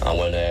 And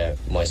when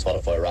my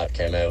Spotify Wrapped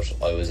came out,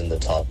 I was in the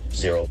top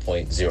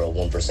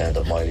 0.01%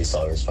 of Miley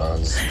Cyrus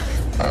fans,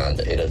 and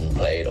it had been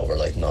played over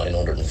like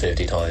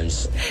 950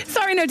 times.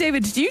 Sorry, no,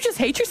 David. Do you just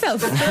hate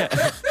yourself?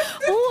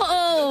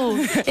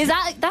 Whoa!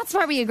 That's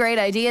probably a great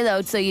idea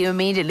though, so you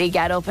immediately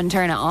get up and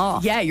turn it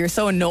off. Yeah, you're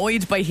so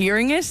annoyed by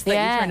hearing it that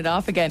Yeah. you turn it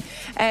off again.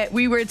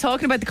 We were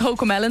talking about the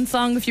Coco Melon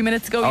song a few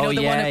minutes ago. You Oh, know,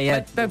 the yeah, one yeah.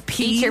 about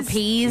peas. Eat your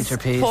peas. Eat your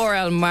peas. Poor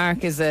old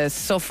Mark is a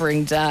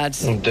suffering dad.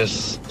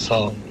 This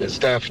song is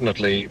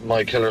definitely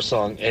my killer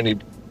song. Any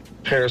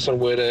person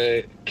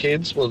with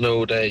kids will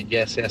know the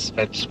Yes Yes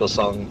Vegetable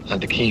song,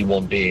 and the key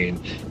one being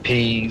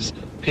peas,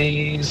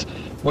 peas,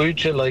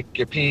 would you like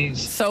your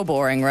peas? So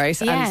boring, right?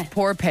 Yeah. And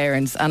poor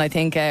parents. And I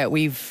think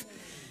we've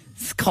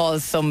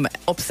caused some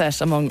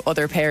upset among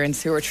other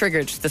parents who were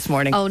triggered this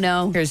morning. Oh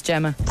no. Here's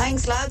Gemma.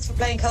 Thanks, lads, for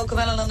playing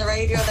Cocomelon on the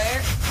radio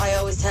there. I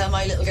always tell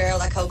my little girl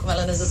that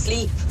Cocomelon is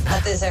asleep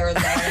at this hour of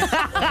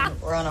the morning.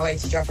 We're on our way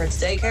to drop her to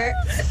daycare.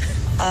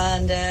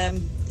 And,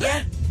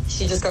 yeah,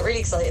 she just got really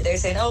excited there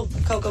saying, oh,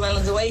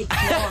 Cocomelon's awake.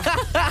 More.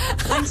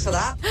 Thanks for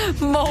that.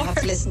 More. I have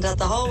to listen to that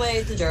the whole way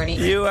of the journey.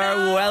 You are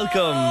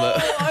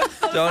welcome.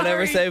 Don't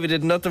ever say we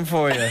did nothing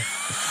for you.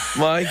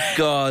 My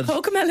God.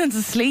 Cocomelon's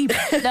asleep.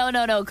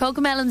 No.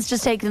 Cocomelon's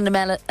just taking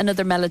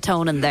another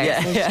melatonin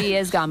there. So she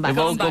is gone back. It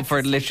woke up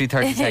for literally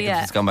 30 seconds.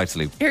 Yeah. She's gone back to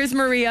sleep. Here's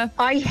Maria.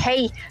 I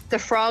hate the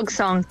frog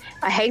song.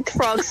 I hate the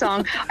frog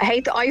song. I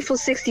hate the Eiffel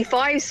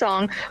 65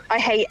 song. I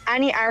hate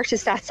any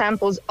artist that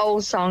samples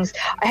old songs.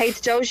 I hate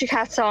the Doja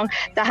Cat song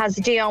that has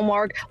the Dion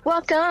word,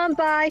 walk on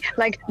by.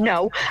 Like,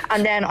 no.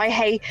 And then I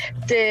hate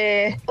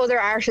the other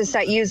artists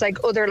that use like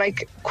other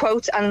like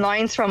quotes and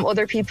lines from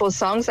other people's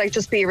songs. Like,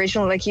 just be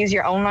original. Like, use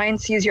your own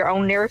lines, use your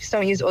own lyrics.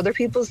 Don't use other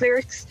people's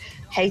lyrics.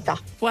 Hate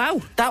that.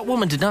 Wow. That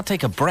woman did not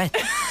take a breath.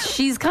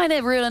 She's kind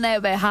of ruling out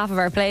about half of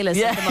our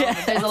playlist at the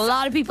moment. There's a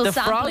lot of people The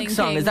sampling frog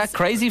song, things. is that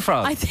Crazy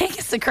Frog? I think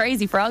it's the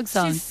Crazy Frog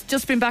song. She's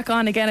just been back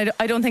on again.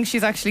 I don't think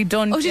she's actually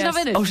done. Oh, she's yet. not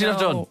finished? Oh, she's not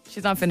done.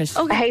 She's not finished.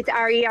 I hate the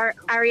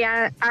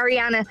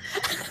Ariana,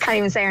 can't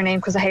even say her name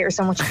because I hate her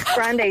so much,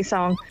 Grande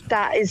song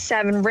that is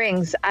 7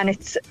 Rings, and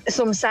it's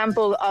some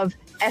sample of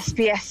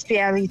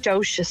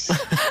SBSBLicious.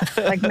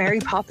 Like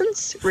Mary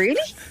Poppins?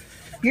 Really?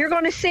 You're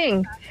going to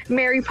sing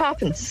Mary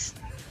Poppins?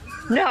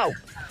 No.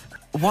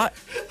 What?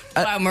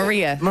 Wow,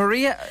 Maria.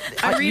 Maria,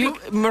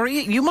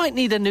 you might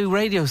need a new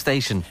radio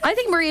station. I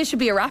think Maria should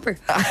be a rapper.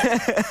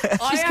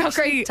 She's got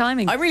great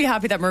timing. I'm really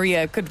happy that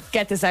Maria could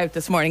get this out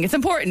this morning. It's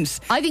important.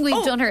 I think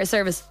we've done her a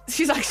service.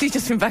 She's actually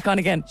just been back on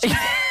again.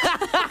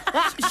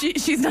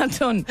 She's not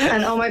done.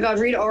 And oh my God,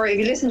 Rita Ora, if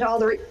you listen to all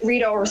the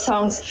Rita Ora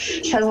songs,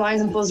 she has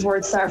lines and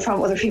buzzwords that are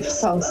from other people's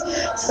songs.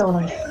 So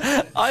annoying.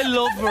 I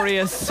love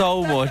Maria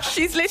so much.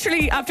 She's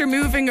literally, after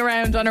moving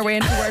around on her way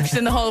into work, she's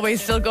in the hallway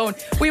still going,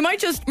 we might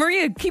just,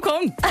 Maria, keep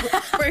going.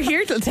 We're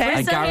here till 10.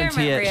 I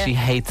guarantee you, she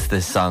hates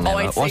this song. Oh,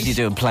 Emma. What's she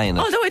doing playing it?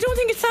 Although I don't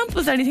think it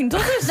samples anything,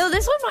 does it? No,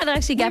 this one might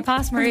actually get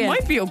past Maria. It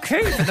might be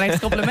okay for the next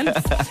couple of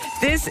minutes.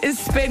 This is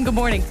Spin. Good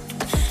morning.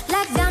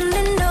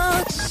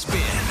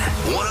 Spin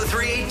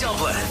 103.8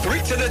 Dublin. 3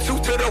 to the 2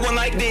 to the 1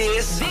 like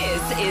this.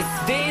 This is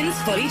Spins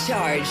Fully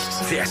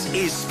Charged. This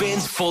is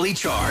Spins Fully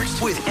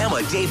Charged with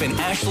Emma, Dave, and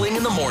Aisling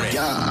in the morning.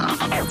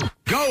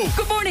 Go!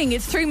 Good morning.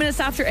 It's 3 minutes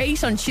after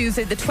 8 on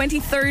Tuesday, the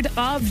 23rd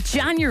of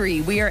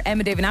January. We are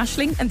Emma, Dave, and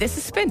Aisling, and this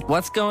is Spin.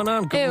 What's going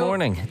on? Good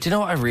morning. Do you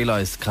know what I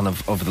realised kind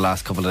of over the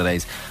last couple of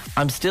days?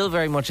 I'm still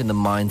very much in the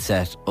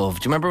mindset of,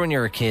 do you remember when you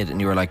were a kid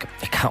and you were like,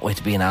 I can't wait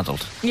to be an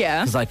adult?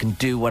 Yeah. Because I can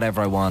do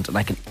whatever I want and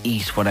I can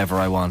eat whatever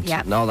I want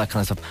and all that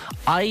kind of stuff.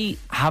 I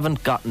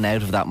haven't gotten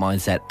out of that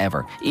mindset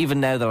ever. Even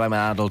now that I'm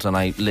an adult and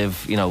I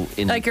live,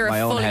 in Like you're my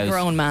a own fully house.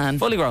 grown man.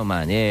 Fully grown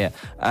man, yeah.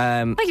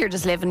 Like you're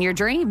just living your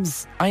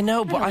dreams. I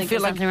know, but I feel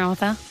there's like nothing wrong with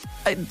that.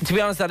 to be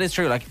honest, that is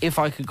true. Like, if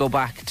I could go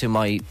back to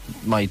my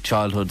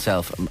childhood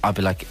self, I'd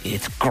be like,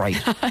 it's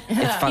great.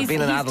 It's fun.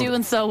 Being an adult, he's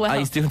doing so well.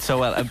 He's doing so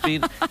well.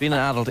 Being an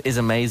adult is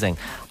amazing.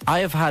 I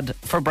have had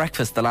for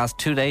breakfast the last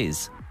 2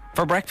 days.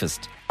 For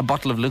breakfast, a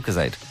bottle of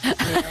Lucozade.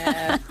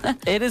 Yeah.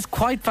 It is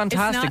quite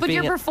fantastic. But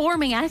you're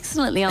performing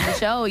excellently on the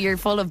show. You're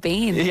full of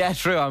beans. Yeah,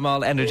 true. I'm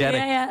all energetic.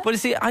 Yeah. But you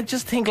see, I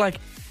just think like,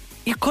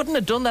 you couldn't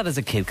have done that as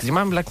a kid because your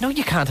mum would be like, no,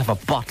 you can't have a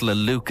bottle of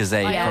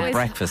Lucozade for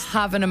breakfast.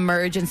 Have an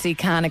emergency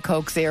can of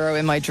Coke Zero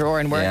in my drawer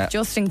and work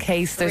just in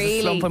case there's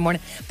a slump in the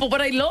morning. But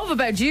what I love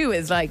about you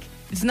is like,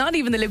 it's not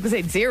even the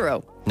Lucozade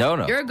Zero.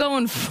 No. You're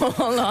going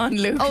full on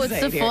Lucozade. Oh,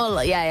 it's the full.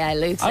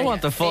 Lucozade. I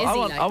want the full.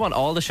 I want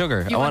all the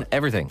sugar. I want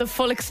everything. The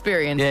full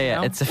experience.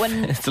 Yeah.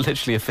 It's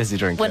literally a fizzy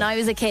drink. When I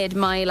was a kid,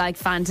 my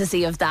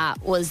fantasy of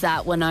that was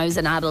that when I was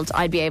an adult,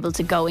 I'd be able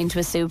to go into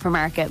a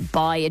supermarket,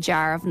 buy a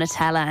jar of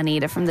Nutella, and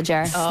eat it from the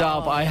jar.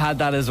 Stop! I had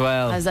that as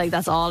well. I was like,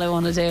 that's all I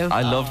want to do.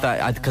 I love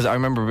that because I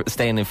remember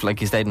staying you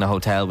stayed in a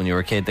hotel when you were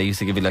a kid. They used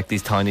to give you like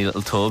these tiny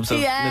little tubs of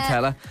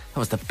Nutella. That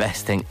was the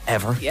best thing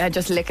ever. Yeah,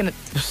 just licking it.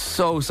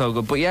 So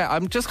good. But yeah,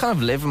 I'm just kind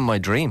of living my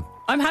dream.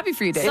 I'm happy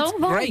for you, Dave. It's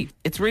great.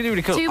 It's really,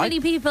 really cool. Too many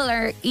people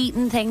are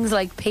eating things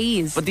like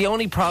peas. But the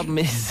only problem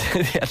is,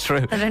 yeah,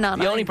 true. They're not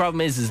the only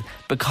problem is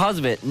because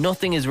of it,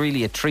 nothing is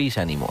really a treat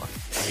anymore.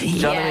 Do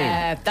you know what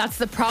I mean? That's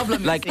the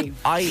problem.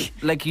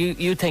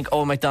 You think,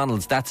 oh,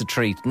 McDonald's, that's a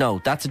treat.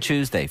 No, that's a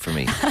Tuesday for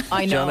me. I know.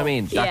 Do you know what I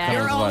mean? That kind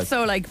You're of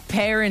also like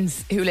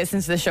parents who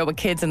listen to the show with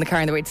kids in the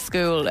car on the way to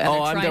school. And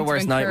I'm their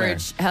worst nightmare.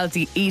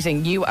 Healthy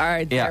eating. You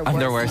are their I'm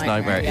their worst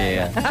nightmare.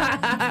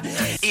 Yeah.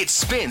 It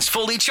spins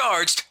fully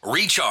charged,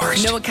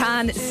 recharged. Noah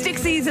Khan, stick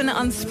season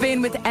on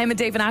Spin with Emma,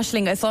 Dave, and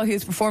Aisling. I saw he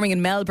was performing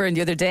in Melbourne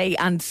the other day,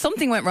 and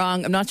something went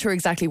wrong. I'm not sure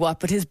exactly what,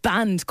 but his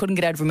band couldn't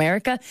get out of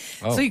America.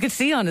 So you could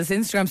see on his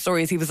Instagram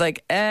stories, he was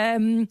like,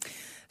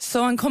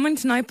 so I'm coming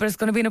tonight, but it's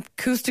going to be an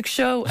acoustic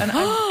show, and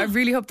I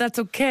really hope that's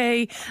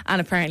okay.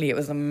 And apparently it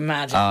was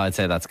magic. Oh, I'd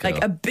say that's cool.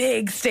 Like a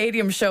big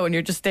stadium show, and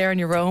you're just there in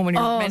your room, and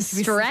you're meant to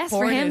be stress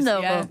for supported. him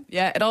though.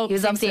 Yeah, it all. He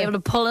was obviously able to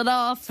pull it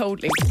off.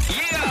 Totally.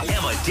 Yeah.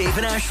 Emma, Dave,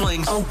 and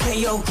Aisling's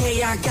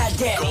Okay, I got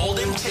that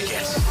golden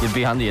ticket. You'd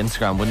be on the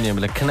Instagram, wouldn't you?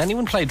 Be like, can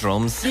anyone play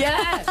drums?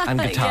 Yeah. And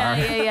guitar.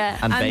 Yeah.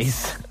 And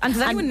bass. And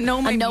does anyone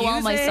know my music?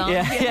 all my songs?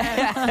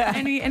 Yeah.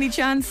 Any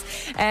chance?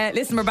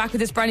 Listen, we're back with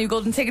this brand new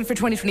golden ticket for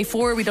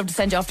 2024. We'd love to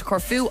send you off to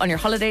Corfu on your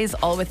holidays,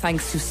 all with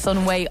thanks to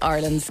Sunway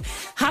Ireland's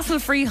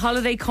hassle-free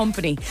holiday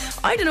company.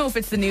 I don't know if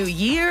it's the new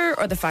year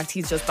or the fact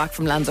he's just back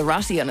from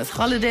Lanzarote on his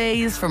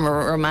holidays from a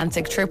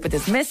romantic trip with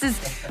his missus,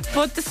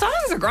 but the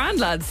songs are grand,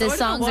 lads. So I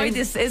don't know why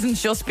this isn't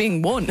just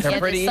being won. Yeah,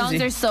 the songs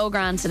are so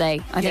grand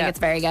today. I think it's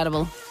very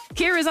gettable.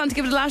 Kira's on to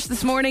give it a lash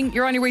this morning.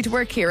 You're on your way to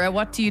work, Kira.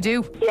 What do you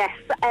do? Yes,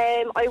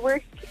 I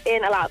work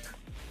in a lab.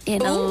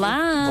 In a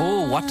lab?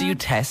 Oh, what do you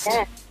test?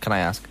 Yeah. Can I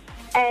ask?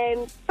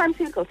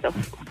 Pharmaceutical stuff.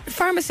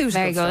 Pharmaceutical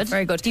Very stuff. good.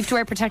 Very good. Do you have to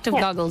wear protective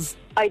goggles?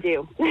 I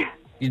do.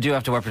 You do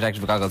have to wear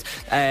protective goggles.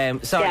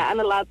 Sorry. Yeah,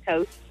 and a lab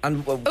coat.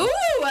 And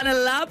Ooh, and a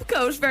lab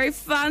coat. Very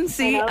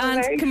fancy. I know,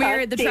 and very come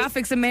here, the fancy.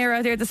 traffic's a mare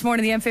out there this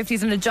morning. The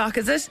M50's in a jock,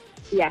 is it?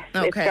 Yes,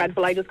 it's Okay.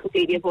 dreadful. I just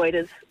completely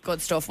avoided.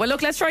 Good stuff. Well,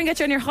 look, let's try and get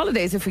you on your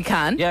holidays if we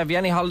can. Yeah, have you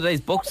any holidays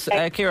booked,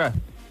 Kira?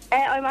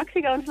 I'm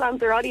actually going to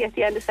Lanzarote at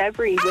the end of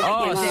February. With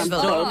Oh, my mum.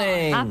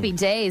 stunning. Happy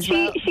days.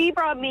 Well, She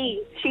brought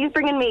me. She's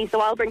bringing me, so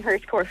I'll bring her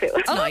to Corfu.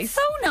 Nice.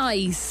 so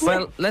nice.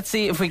 Well, let's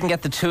see if we can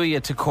get the two of you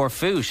to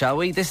Corfu, shall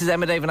we? This is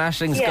Emma David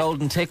Ashling's Yeah.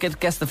 golden ticket.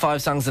 Guess the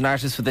 5 songs and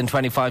artists within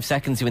 25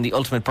 seconds. You win the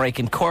ultimate break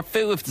in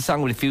Corfu. If the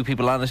song with a few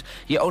people on it,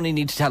 you only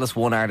need to tell us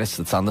one artist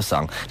that's on the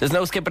song. There's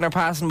no skipping or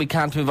passing. We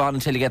can't move on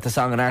until you get the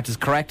song and artist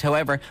correct.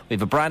 However, we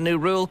have a brand new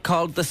rule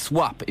called the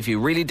swap. If you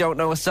really don't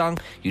know a song,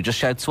 you just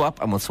shout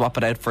swap and we'll swap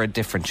it out for a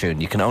different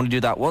tune. You can only do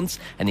that once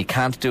and you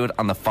can't do it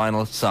on the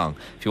final song.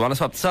 If you want to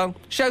swap the song,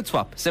 shout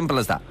swap. Simple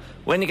as that.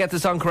 When you get the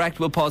song correct,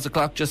 we'll pause the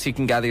clock just so you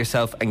can gather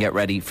yourself and get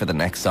ready for the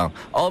next song.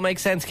 All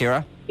makes sense,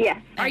 Kira? Yeah.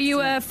 Are you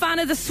a fan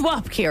of the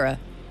swap, Kira?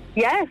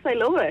 Yes, I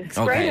love it. It's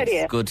a great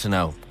idea. Good to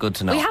know. Good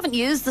to know. We haven't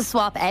used the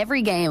swap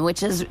every game,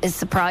 which is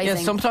surprising.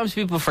 Yeah, sometimes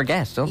people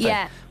forget, don't they?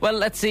 Yeah. Well,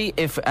 let's see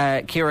if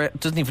Kira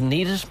doesn't even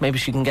need it. Maybe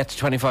she can get to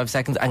 25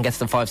 seconds and gets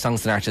the 5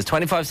 songs and artists.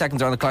 25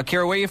 seconds are on the clock.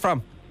 Kira, where are you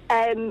from?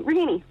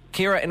 Raheny.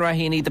 Kira in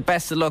Raheny, the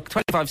best of luck.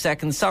 25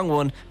 seconds, song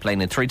 1,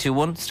 playing in 3, 2,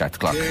 1, start the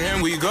clock.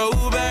 And we go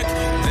back.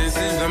 This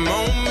is the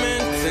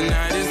moment.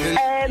 Tonight is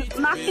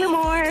the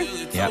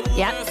Macklemore. Yep.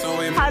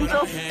 Hands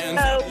up.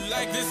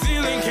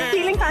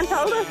 Ceiling can't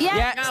hold us.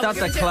 Yeah, stop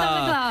the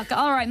clock.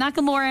 All right,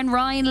 Macklemore and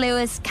Ryan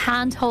Lewis,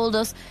 Can't Hold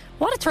Us.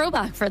 What a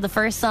throwback for the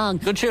first song.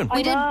 Good tune.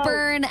 We did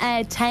burn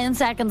 10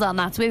 seconds on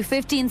that, so we have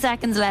 15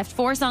 seconds left,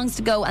 4 songs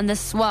to go, and the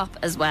swap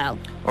as well.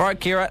 All right,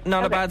 Kira,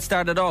 not a bad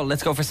start at all.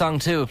 Let's go for song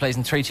 2. It plays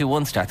in 3, 2,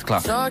 1, start the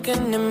clock.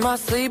 Talking in my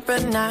sleep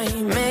at night,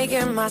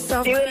 making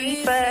myself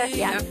crazy.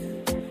 Yeah.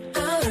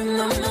 Out of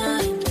my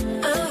mind,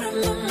 out of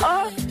my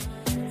mind.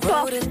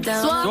 Wrote it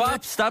down.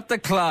 Swap, stop the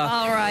clock.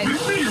 All right.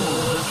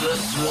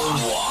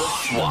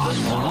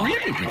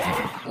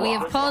 We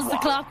have paused the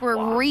clock. We're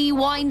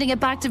rewinding it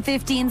back to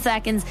 15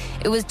 seconds.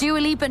 It was Dua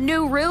Lipa,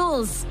 New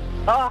Rules.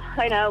 Oh,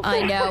 I know.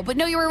 I know. But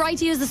no, you were right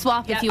to use the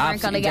swap if you weren't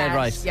going to Absolutely get dead it.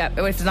 right. Yeah,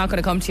 if it's not going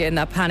to come to you in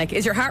that panic.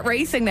 Is your heart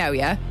racing now,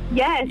 yeah?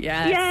 Yes.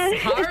 Yes.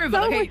 Yes. Horrible. It's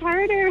so Okay. much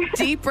harder.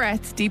 Deep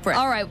breath, deep breath.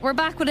 All right, we're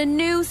back with a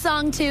new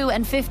song 2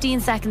 and 15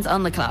 seconds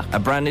on the clock. A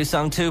brand new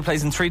song 2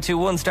 plays in 3, 2,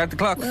 1, start the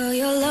clock. Well,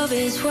 your love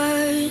is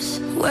worse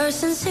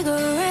than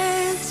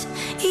cigarettes.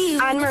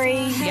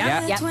 Anne-Marie.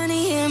 Yeah. Yep.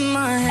 20 in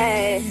my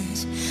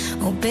hands.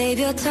 Oh, baby,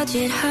 your touch,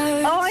 it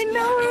hurts. Oh, I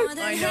know.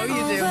 I know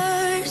you do.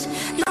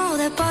 No,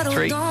 that bottle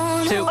 3, 2,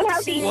 don't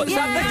 1,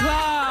 stop the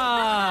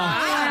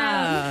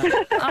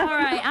clock. All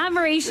right,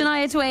 Anne-Marie,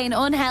 Shania Twain,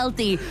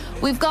 Unhealthy.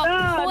 We've got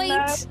Oh,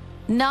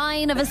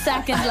 .9 of a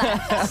second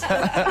left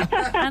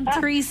and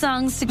 3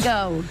 songs to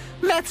go.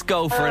 Let's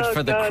go for it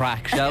for the God.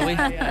 crack, shall we?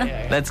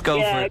 Let's go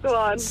Yeah, for it. go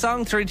on.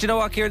 Song 3, do you know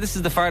what, Kira? This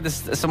is the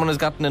farthest someone has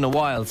gotten in a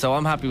while, so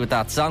I'm happy with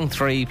that. Song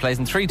 3 plays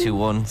in 3, 2,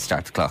 1,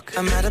 start the clock.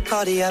 I'm at a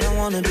party, I don't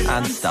want to be.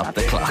 And stop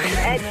the clock.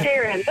 Ed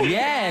Sheeran.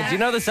 Yeah, do you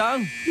know the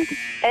song?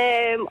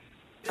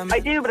 I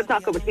do, but it's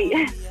not good with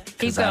me.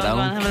 Keep I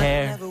going. don't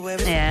care.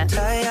 Yeah.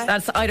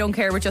 That's I Don't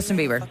Care with Justin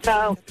Bieber.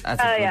 No. That's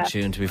a good yeah.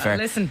 tune, to be fair.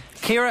 Listen.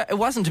 Kira, it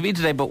wasn't to be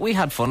today, but we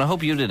had fun. I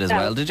hope you did as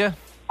well, did you?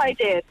 I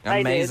did.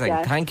 Amazing. I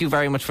did, yeah. Thank you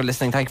very much for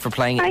listening. Thank you for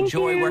playing. Thank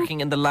Enjoy you.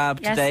 working in the lab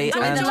Yes, today.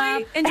 enjoy and the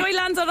lab. Enjoy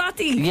Lanzarote.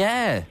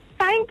 yeah.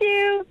 Thank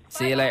you.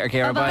 See you later,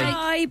 Kira.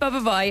 Bye.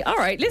 Bye. All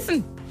right,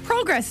 listen.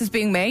 Progress is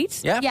being made.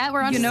 Yeah,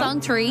 we're on to song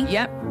 3.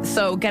 Yep.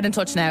 So get in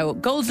touch now.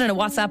 Golden in a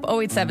WhatsApp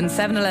 087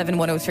 711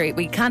 103.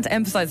 We can't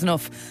emphasise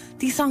enough.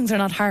 These songs are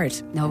not hard.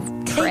 No,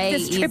 Take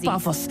this trip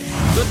off us.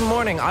 Good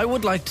morning. I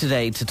would like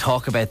today to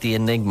talk about the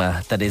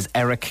enigma that is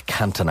Eric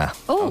Cantona.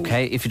 Oh.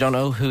 Okay, if you don't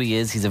know who he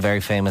is, he's a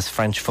very famous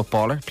French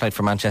footballer. Played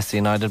for Manchester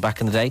United back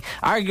in the day.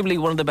 Arguably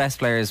one of the best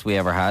players we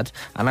ever had,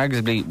 and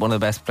arguably one of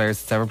the best players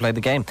that's ever played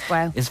the game.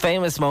 Wow. His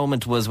famous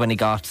moment was when he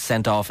got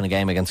sent off in a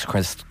game against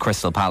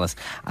Crystal Palace,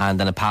 and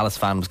then a Palace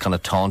fan was kind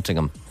of taunting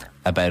him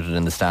about it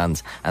in the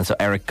stands, and so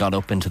Eric got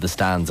up into the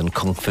stands and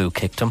kung fu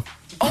kicked him.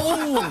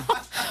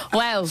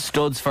 Wow.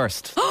 Studs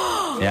first.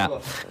 Yeah,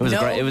 it was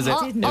great. It was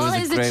all a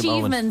his great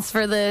achievements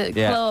moment. for the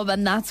club,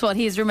 and that's what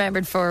he's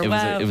remembered for.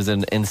 It was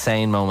an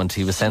insane moment.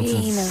 He was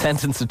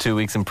sentenced to 2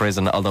 weeks in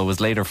prison, although was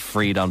later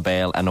freed on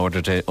bail in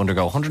order to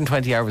undergo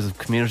 120 hours of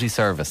community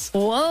service.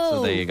 Whoa!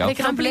 So there you go. I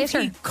can't believe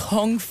he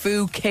kung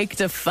fu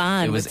kicked a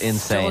fan. It was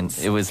insane.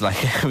 It was like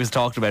it was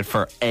talked about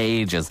for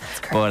ages.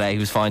 But he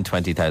was fined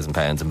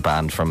 £20,000 and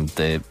banned from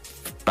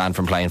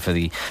playing for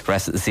the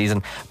rest of the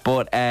season.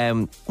 But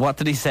what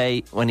did he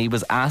say when he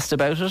was asked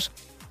about it?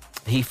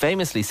 He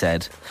famously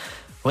said,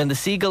 "When the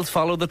seagulls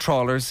follow the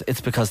trawlers,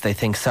 it's because they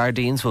think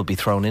sardines will be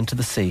thrown into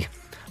the sea."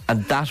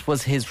 And that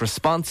was his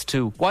response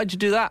to, "Why'd you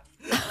do that?"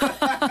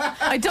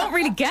 I don't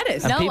really get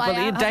it.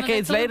 And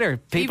decades later,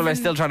 people are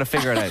still trying to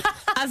figure it out.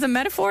 As a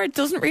metaphor, it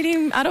doesn't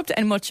really add up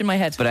to much in my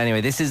head. But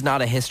anyway, this is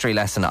not a history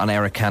lesson on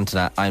Eric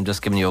Cantona. I'm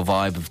just giving you a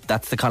vibe of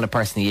that's the kind of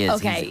person he is.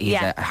 Okay, he's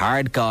a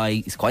hard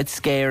guy, he's quite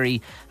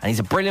scary, and he's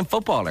a brilliant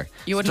footballer.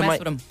 You wouldn't mess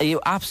with him.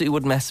 You absolutely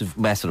wouldn't mess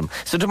with him.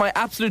 So to my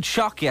absolute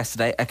shock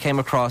yesterday, I came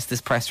across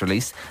this press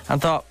release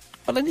and thought,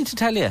 well, I need to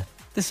tell you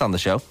this on the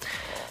show.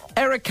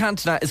 Eric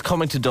Cantona is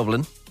coming to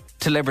Dublin,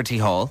 to Liberty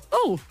Hall.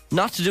 Oh.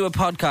 Not to do a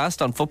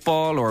podcast on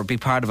football or be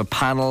part of a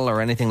panel or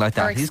anything like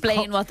that. Or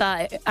explain what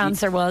that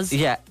answer was.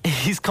 Yeah,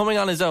 he's coming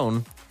on his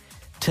own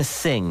to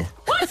sing.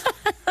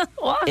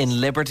 What?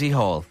 In Liberty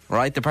Hall,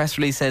 right? The press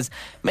release says,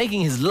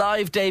 making his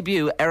live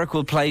debut, Eric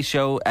will play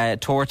show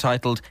tour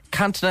titled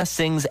Cantona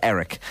Sings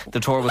Eric. The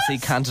tour will see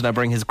Cantona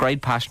bring his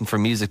great passion for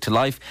music to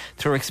life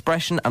through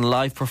expression and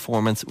live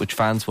performance, which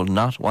fans will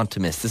not want to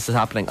miss. This is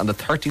happening on the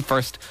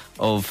 31st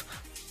of...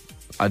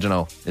 I don't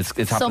know. It's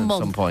happening at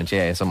some point.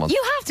 Yeah, some month.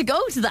 You have to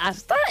go to that.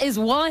 That is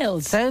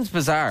wild. Sounds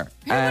bizarre.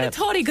 Who would have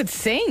thought he could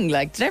sing?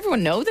 Like, did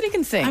everyone know that he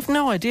can sing? I have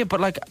no idea,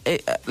 but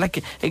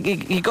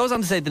he goes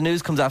on to say the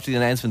news comes after the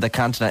announcement that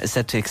Cantona is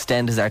set to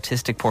extend his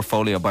artistic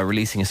portfolio by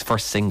releasing his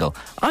first single.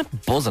 I'm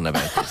buzzing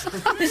about this.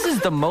 This is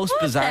the most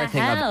bizarre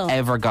thing I've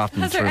ever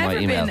gotten through my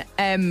email. Has there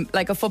ever been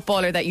like a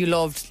footballer that you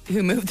loved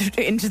who moved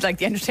into like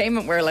the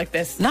entertainment world like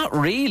this? Not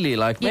really.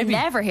 Like maybe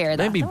never hear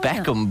that. Maybe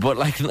Beckham, but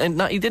like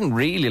he didn't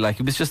really. Like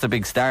he was just a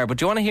big star. But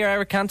do you want to hear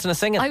Eric Cantona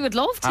singing? I would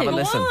love to. Have a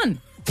listen. Go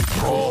on.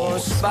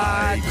 Course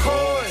by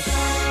course,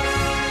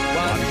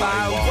 one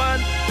by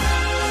one,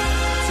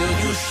 till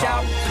you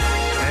shout,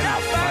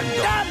 enough and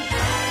done.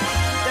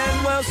 Then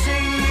we'll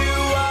sing you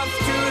off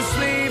to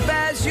sleep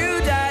as you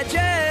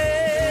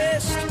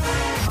digest.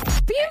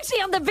 Beauty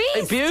and the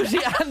Beast. Beauty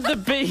and the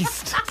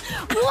Beast.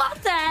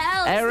 What the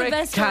hell? Eric the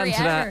best story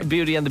Cantona, ever.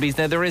 Beauty and the Beast.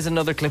 Now there is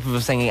another clip of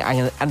him singing,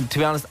 and to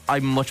be honest, I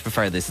much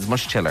prefer this. It's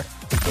much chiller.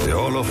 The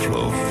all of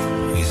love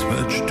is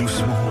much too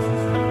small.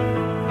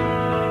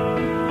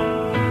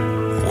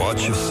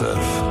 Watch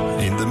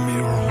yourself in the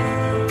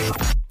mirror.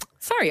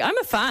 Sorry, I'm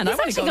a fan. He's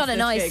actually got a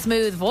nice,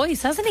 smooth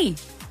voice, hasn't he?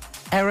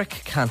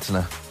 Eric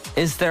Cantona.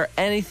 Is there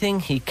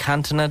anything he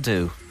Cantona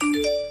do?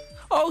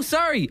 Oh,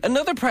 sorry,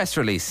 another press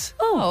release.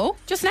 Oh,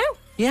 just now?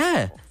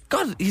 Yeah.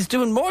 God, he's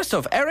doing more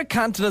stuff. Eric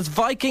Cantona's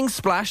Viking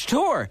Splash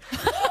Tour.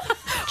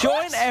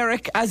 Join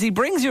Eric as he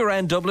brings you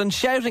around Dublin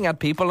shouting at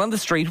people on the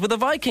street with a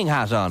Viking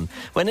hat on.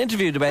 When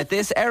interviewed about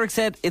this, Eric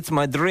said, "It's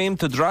my dream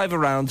to drive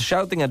around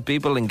shouting at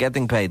people and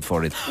getting paid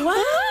for it."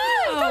 Wow,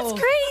 that's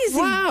crazy.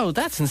 Wow,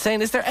 that's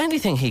insane. Is there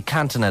anything he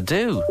Cantona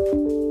do?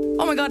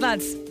 Oh my God,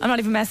 lads, I'm not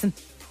even messing.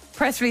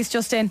 Press release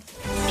just in.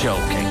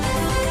 Joking.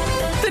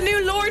 The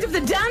new Lord of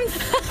the Dance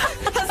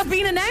has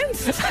been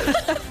announced.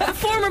 The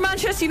former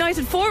Manchester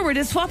United forward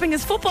is swapping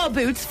his football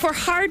boots for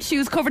hard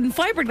shoes covered in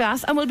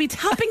fiberglass and will be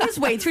tapping his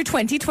way through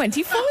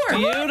 2024.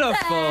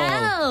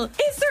 Beautiful.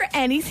 Is there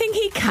anything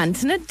he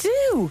Cantona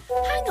do?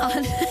 Hang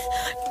on.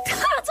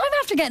 Lads, I'm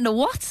after getting a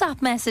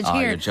WhatsApp message Oh,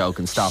 here. you're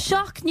joking. Stop.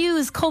 Shock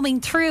news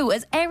coming through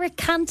as Eric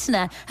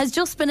Cantona has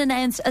just been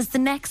announced as the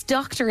next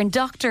Doctor in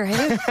Doctor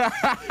Who.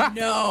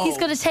 No. He's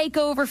going to take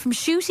over from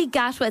Shooty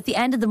Gatwa at the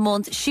end of the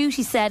month.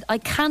 Shooty said, "I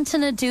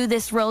Cantona do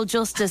this role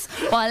justice,"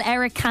 while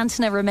Eric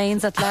Cantona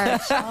remains at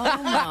large.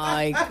 Oh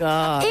my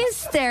God.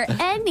 Is there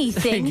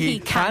anything he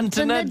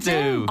Cantona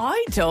do?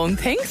 I don't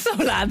think so,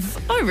 lads.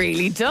 I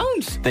really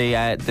don't.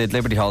 The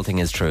Liberty Hall thing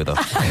is true, though.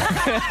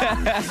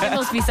 It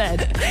must be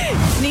said.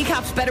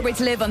 Kneecaps, Better Way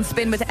to Live on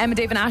Spin with Emma,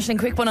 Dave and Aisling.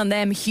 Quick one on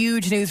them.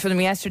 Huge news for them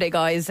yesterday,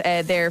 guys.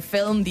 Their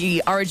film,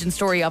 the origin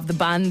story of the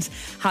band,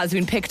 has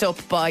been picked up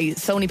by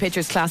Sony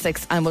Pictures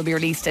Classics and will be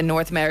released in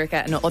North America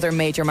and other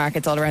major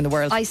markets all around the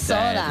world. I saw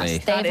Deadly.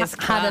 that. They've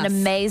had an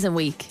amazing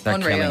week. They're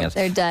Unreal. killing it.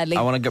 They're deadly.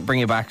 I want to bring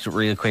you back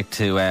real quick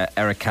to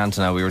Eric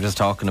Cantona. We were just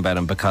talking about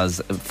him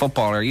because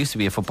used to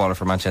be a footballer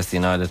for Manchester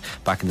United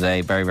back in the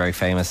day, very, very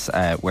famous,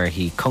 where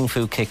he kung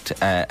fu kicked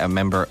a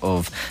member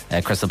of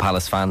Crystal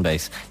Palace fan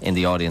base in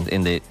the audience,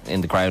 in the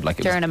crowd. Like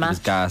During a match. It was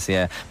gas,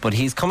 yeah. But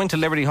he's coming to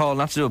Liberty Hall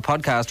not to do a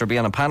podcast or be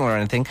on a panel or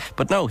anything,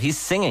 but no, he's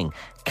singing.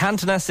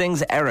 Cantona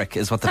Sings Eric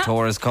is what the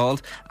tour is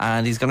called,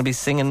 and he's going to be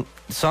singing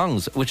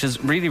songs, which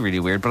is really, really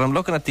weird. But I'm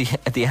looking at the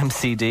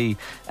MCD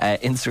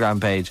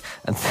Instagram page,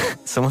 and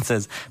someone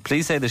says,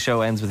 "Please say the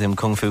show ends with him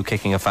kung fu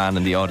kicking a fan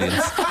in the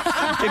audience."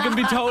 It can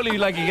be totally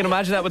like, you can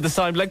imagine that with the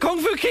sign, like, "Kung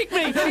fu kick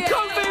me!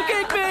 Kung fu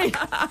kick me!"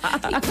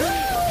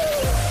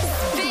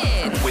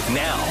 Spin with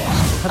Now.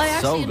 I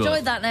actually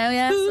enjoyed that now,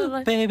 yeah. Ooh, So,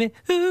 like, baby.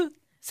 Ooh.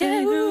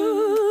 say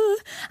ooh.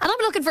 And I'm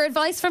looking for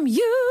advice from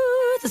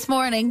you this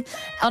morning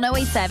on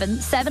 087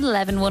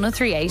 711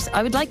 1038.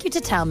 I would like you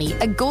to tell me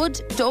a good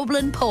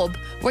Dublin pub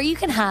where you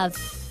can have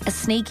a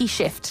sneaky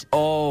shift.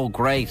 Oh,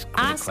 great.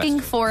 Asking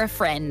for a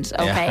friend,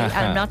 okay? Yeah. And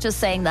I'm not just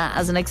saying that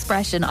as an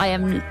expression. I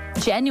am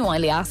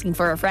genuinely asking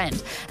for a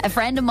friend. A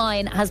friend of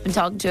mine has been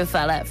talking to a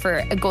fella for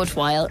a good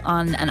while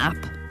on an app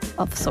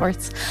of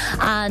sorts.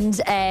 And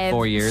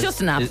 4 years. Just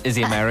an app. Is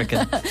he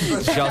American?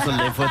 Does she also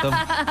live with him?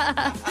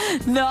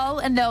 No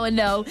and no and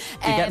no.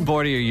 You're getting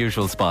bored of your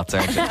usual spots,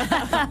 aren't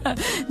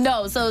you?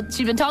 No, so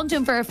she's been talking to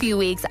him for a few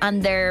weeks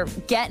and they're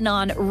getting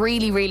on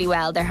really, really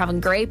well. They're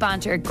having great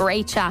banter,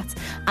 great chats.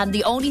 And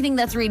the only thing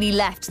that's really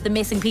left, the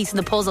missing piece in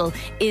the puzzle,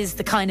 is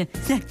the kind of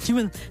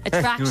sexual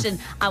attraction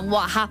and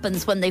what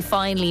happens when they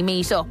finally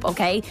meet up,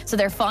 okay? So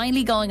they're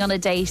finally going on a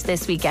date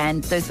this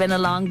weekend. There's been a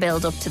long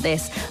build up to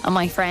this and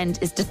my friend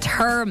is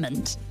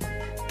determined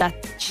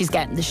that she's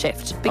getting the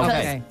shift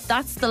because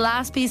that's the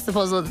last piece of the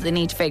puzzle that they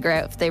need to figure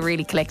out if they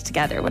really click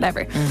together or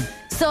whatever.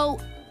 So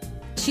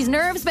she's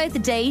nervous about the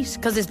date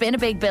because there's been a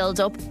big build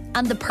up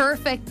and the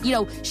perfect,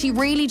 she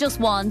really just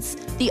wants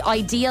the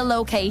ideal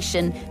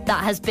location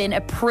that has been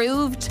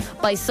approved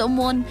by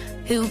someone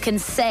who can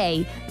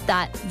say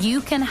that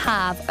you can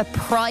have a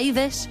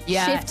private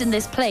shift in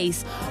this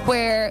place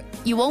where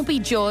you won't be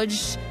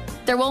judged.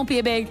 There won't be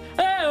a big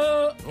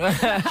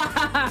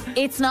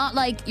it's not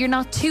like you're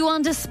not too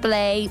on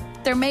display.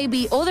 There may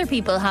be other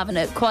people having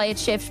a quiet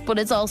shift, but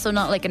it's also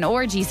not like an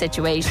orgy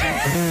situation.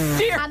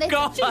 Dear and it's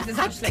God.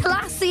 just a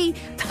classy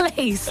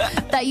place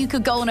that you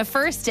could go on a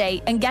first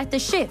date and get the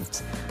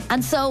shift.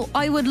 And so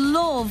I would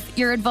love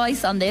your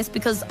advice on this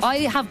because I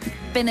have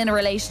been in a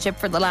relationship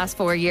for the last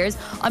 4 years.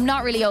 I'm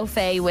not really au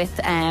fait with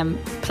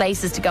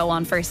places to go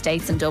on first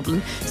dates in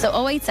Dublin.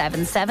 So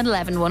 087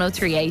 711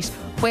 1038.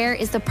 Where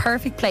is the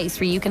perfect place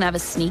where you can have a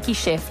sneaky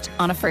shift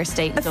on a first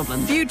date in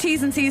Dublin? A few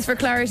T's and C's for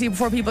clarity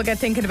before people get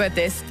thinking about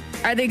this.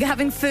 Are they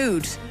having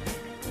food?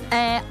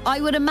 I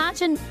would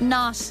imagine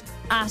not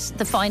at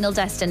the final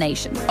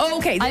destination. Oh,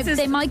 okay.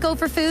 They might go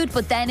for food,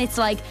 but then it's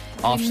like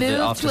Off we to- move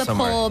off to to a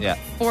somewhere, pub yeah.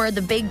 for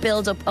the big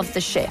build-up of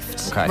the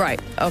shift. Okay. Right,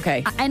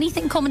 okay.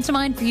 Anything coming to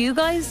mind for you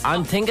guys?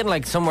 I'm thinking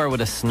like somewhere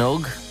with a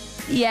snug.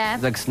 Yeah.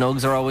 Like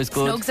snugs are always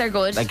good. Snugs are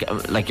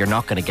good. Like you're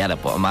not going to get it,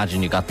 but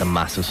imagine you got the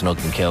massive snug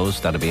and kills.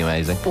 That'd be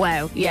amazing.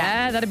 Wow.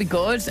 Yeah, that'd be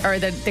good. Or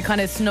the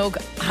kind of snug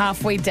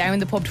halfway down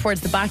the pub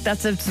towards the back.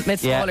 That's a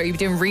bit Yeah. smaller. You're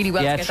doing really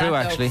well Yeah, to get true,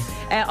 that, though. actually.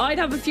 I'd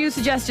have a few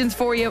suggestions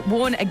for you.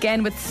 One,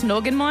 again, with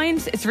snug in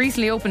mind. It's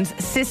recently opened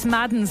Sis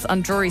Madden's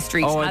on Drury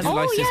Street. Oh, I as do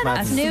like Sis a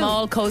Madden's.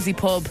 small, cosy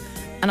pub.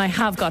 And I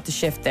have got the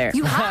shift there.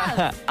 You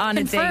have? On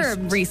a date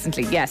Confirmed?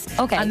 recently, yes.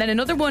 Okay. And then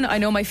another one, I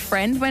know my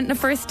friend went on a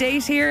first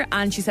date here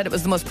and she said it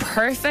was the most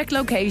perfect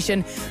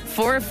location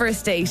for a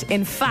first date.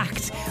 In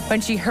fact, when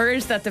she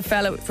heard that the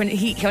fellow, when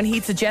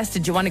he'd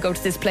suggested, you want to go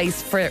to this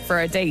place for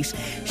a date,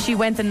 she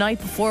went the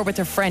night before with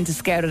her friend to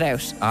scout it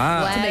out.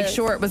 Ah. To make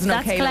sure it was an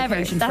That's okay clever.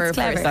 location That's for a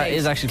clever. first That date.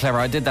 is actually clever.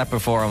 I did that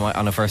before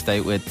on a first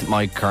date with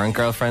my current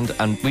girlfriend,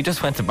 and we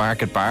just went to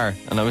Market Bar,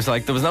 and I was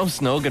like, there was no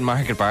snug in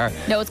Market Bar.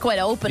 No, it's quite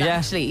open, Yeah.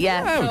 actually.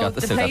 Yeah. Yeah, we got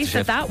the still got the place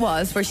shift. that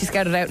was, where she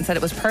scouted out and said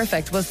it was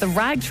perfect, was the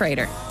Rag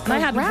Trader. And I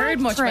hadn't Rag heard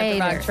much about the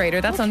Rag Trader.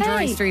 Trader. That's on Okay.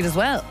 Drury Street as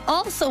well.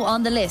 Also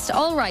on the list.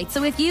 All right.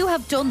 So if you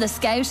have done the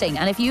scouting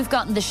and if you've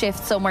gotten the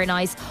shift somewhere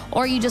nice,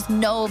 or you just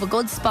know of a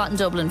good spot in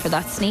Dublin for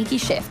that sneaky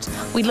shift,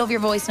 we'd love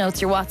your voice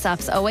notes, your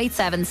WhatsApps,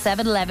 087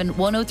 711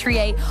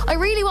 1038. I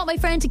really want my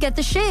friend to get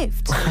the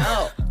shift.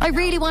 I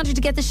really want her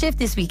to get the shift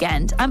this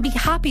weekend and be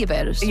happy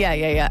about it.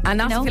 Yeah. And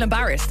not feel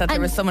embarrassed that there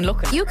And was someone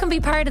looking. You can be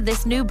part of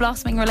this new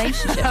blossoming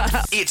relationship.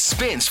 It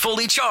spins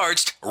fully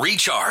charged,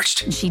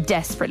 recharged. She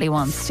desperately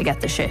wants to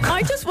get the shift.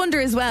 I just wonder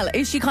as well,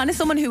 is she kind of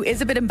someone who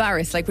is a bit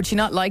embarrassed? Like, would she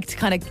not like to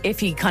kind of, if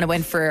he kind of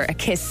went for a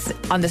kiss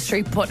on the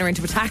street, putting her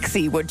into a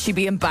taxi, would she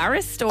be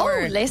embarrassed? Or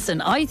Oh,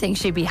 listen, I think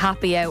she'd be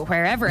happy out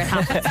wherever it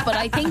happens, but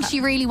I think she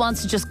really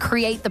wants to just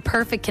create the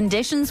perfect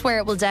conditions where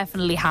it will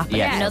definitely happen.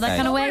 Yeah, you know, that okay.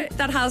 kind of way?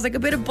 that has like a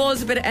bit of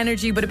buzz, a bit of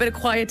energy, but a bit of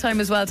quiet time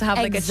as well to have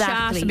like a chat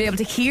Exactly. and be able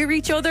to hear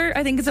each other.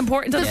 I think it's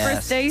important on the Yes.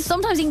 first date.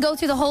 Sometimes you can go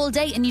through the whole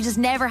date and you just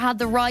never had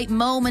the right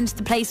moment.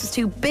 The place was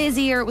too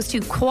busy or it was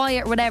too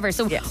quiet or whatever.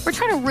 So we're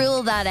trying to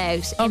rule that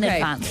out in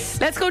advance.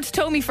 Let's go to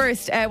Tommy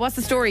first. What's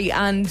the story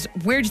and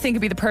where do you think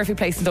would be the perfect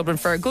place in Dublin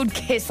for a good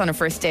kiss on a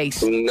first date?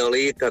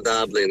 Nolita,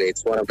 Dublin.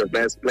 It's one of the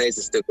best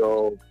places to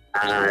go.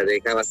 They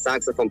have a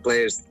saxophone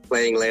players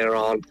playing later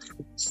on.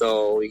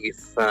 So if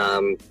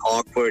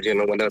awkward,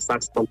 when a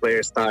saxophone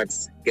player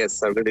starts,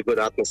 gets a really good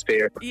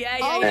atmosphere.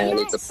 And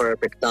it's a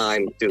perfect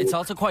time to It's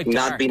also quite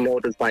not dark. be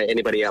noticed by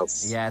anybody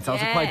else. Yeah, it's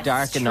also quite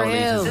dark in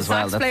Norwegians The as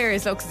well. sax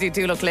That's- players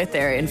do look lit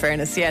there, in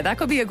fairness. Yeah, that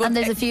could be a good. And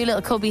there's a few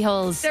little cubby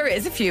holes. There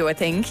is a few, I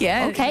think.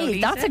 Yeah. Okay,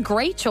 Nolita. that's a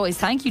great choice.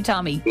 Thank you,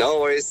 Tommy.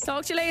 No worries.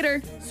 Talk to you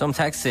later. Some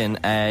text in.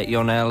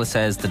 Yonel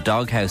says the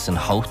doghouse in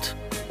Hoth.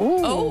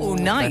 Oh,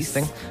 nice.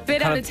 Resting.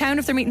 Bit out of town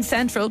if they're meeting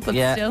central, but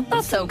still.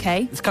 That's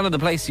okay. It's kind of the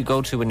place you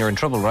go to when you're in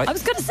trouble, right? I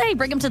was going to say,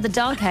 bring him to the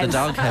doghouse. The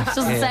doghouse.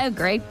 Doesn't sound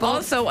great, but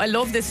Also, I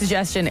love this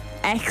suggestion.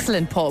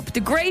 Excellent pub. The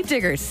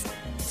Gravediggers.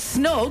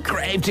 Snug.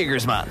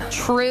 Gravediggers, man.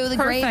 true, the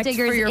Perfect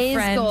Gravediggers for your is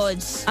friend.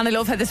 good. And I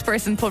love how this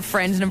person put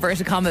friend in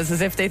inverted commas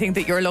as if they think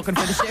that you're looking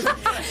for the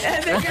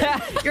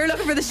shift. you're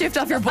looking for the shift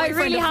off your I boyfriend.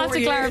 really of have 4 to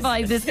years.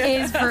 clarify, this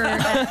is for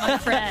my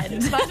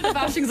friend. Imagine if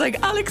Ashling's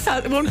like, Alex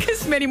won't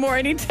kiss me anymore.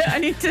 I need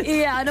to.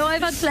 Yeah, I know,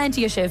 I've had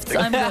plenty of shifts.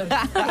 I'm good.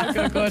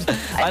 Good.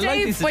 I like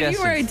Dave, these when you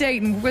were suggestions.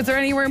 dating, was there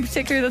anywhere in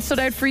particular that stood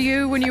out for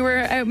you when you were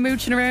out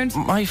mooching around?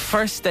 My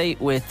first date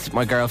with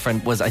my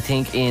girlfriend was, I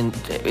think,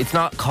 it's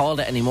not called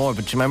it anymore,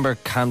 but do you remember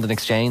Camden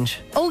Exchange?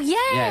 Oh, yeah.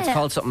 Yeah, it's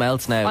called something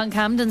else now. On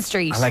Camden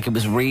Street. And, like, it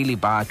was really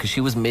bad because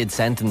she was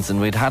mid-sentence and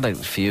we'd had a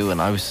few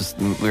and I was just,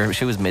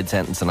 she was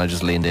mid-sentence and I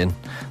just leaned in.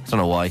 I don't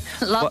know why.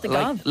 Lot to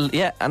go.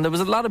 Yeah, and there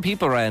was a lot of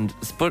people around,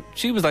 but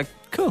she was like,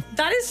 cool.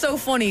 That is so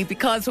funny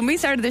because when we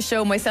started this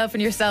show, myself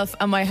and yourself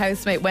and my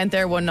housemate went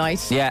there one night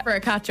Yeah. for a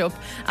catch up.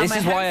 This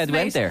is why I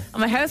went there.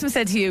 And my housemate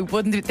said to you,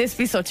 wouldn't this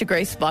be such a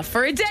great spot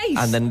for a date?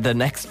 And then the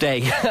next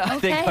day, I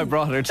think Okay. I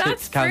brought her to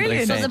That's Camden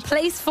brilliant. So Exchange. the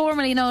place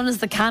formerly known as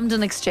the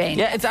Camden Exchange.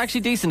 Yeah, it's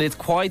actually decent. It's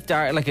quite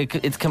dark. Like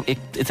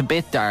it's a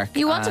bit dark.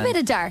 You want a bit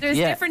of dark? There's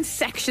Yeah. different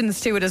sections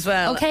to it as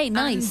well. Okay,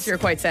 nice. And you're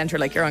quite central,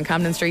 like you're on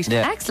Camden Street.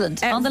 Yeah.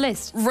 Excellent. On the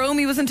list.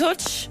 Romy was in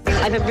touch.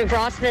 I've been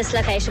brought to this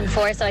location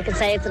before, so I can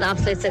say it's an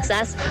absolute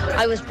success.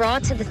 I was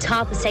brought to the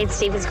top of St.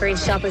 Stephen's Green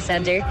Shopping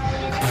Centre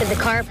to the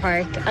car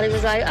park, and he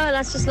was like, oh,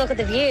 let's just look at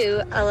the view,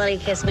 and then he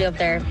kissed me up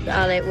there,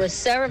 and it was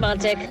so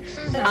romantic,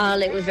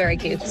 and it was very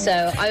cute.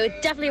 So I would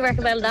definitely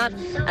recommend that,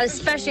 and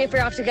especially if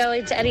you're after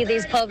going to any of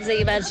these pubs that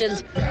you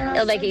mentioned,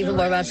 it'll make it even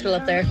more magical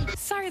up there.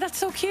 Sorry, that's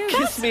so cute.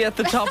 Kiss me at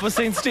the top of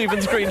St.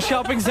 Stephen's Green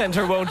Shopping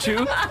Centre, won't you?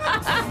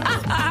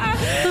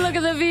 Look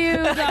at the view,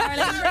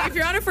 darling. If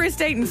you're on a first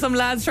date and some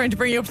lad's trying to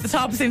bring you up to the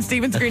top of St.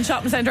 Stephen's Green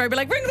Shopping Centre, I'd be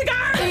like, ring the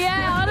guards!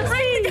 Yeah, honestly.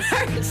 Ring the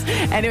guards!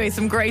 Anyway,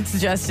 some great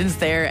suggestions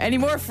there. Any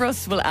more for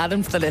us, we'll add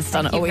them to the list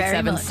on Thank you very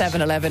 087 much.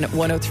 711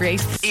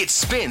 1038. It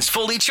spins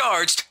fully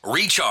charged,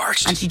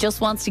 recharged. And she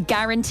just wants to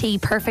guarantee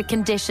perfect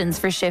conditions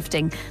for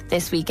shifting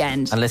this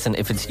weekend. And listen,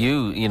 if it's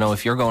you,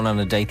 if you're going on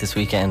a date this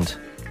weekend,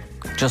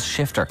 just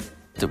shift her.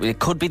 It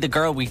could be the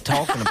girl we're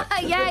talking about.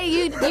 Yeah,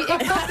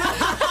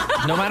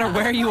 No matter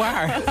where you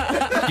are,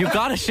 you've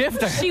got to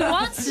shift her. she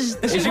wants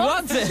to. She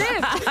wants to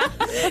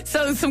shift.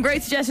 So some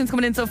great suggestions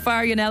coming in so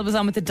far. Yanel was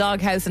on with the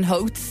Doghouse and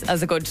Hotes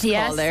as a good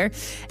call there.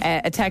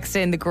 A text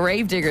in, the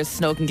Gravediggers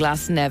Snug and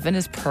Glasnevin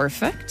is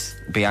perfect.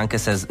 Bianca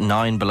says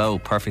 9 Below,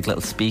 perfect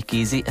little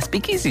speakeasy. A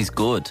speakeasy's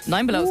good.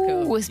 9 Below is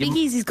cool. Ooh,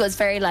 Speakeasy's good. It's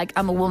very like,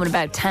 I'm a woman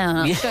about town.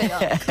 I'll show you all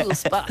the cool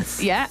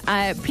spots.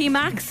 Yeah, P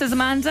Max says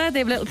Amanda. They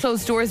have little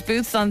closed doors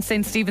booths on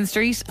Stephen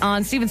Street,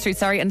 and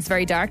it's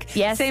very dark.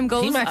 Yes. Same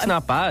goes. P-Max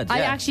not bad. I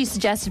yeah. actually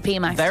suggested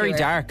PMax. Very to her.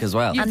 dark as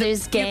well. And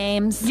there's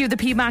games. You have the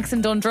P Max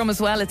in Dundrum as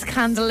well. It's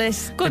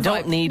candlelit. Good They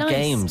don't vibe. need Nice.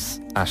 games,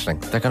 Aisling.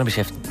 They're going to be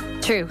shifting.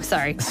 True,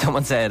 sorry.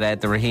 Someone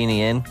said the Rahini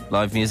Inn,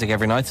 live music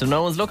every night, so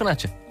no one's looking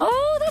at you.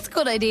 Oh, that's a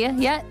good idea.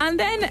 Yeah. And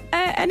then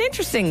an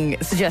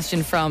interesting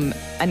suggestion from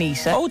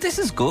Anita. Oh, this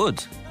is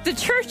good. The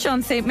church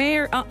on St.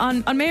 Mary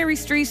on Mary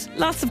Street,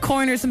 lots of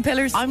corners and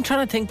pillars. I'm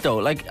trying to think though.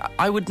 Like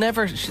I would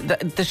never. The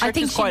church I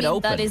think is quite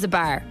open. that is a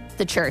bar.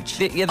 The church.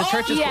 The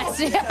church is. Yes.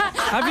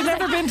 Have you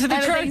never been to the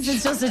Everyone church? thinks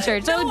it's just a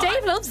church. No,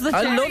 Dave loves the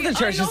church. I love the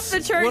church. I love It's the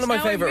church. one of my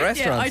Now I'm favourite with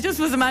you. restaurants. I just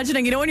was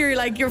imagining, when you're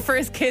like your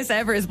first kiss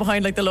ever is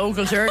behind like the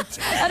local church.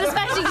 And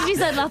especially because you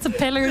said lots of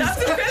pillars. Lots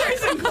of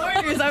pillars and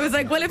corners. I was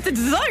like, well, if the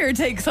desire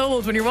takes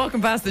hold when you're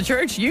walking past the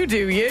church, you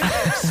do, you.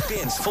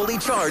 Spins fully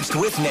charged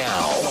with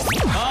now.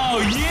 Oh,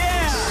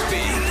 yeah!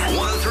 Spin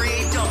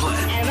 1038 Dublin.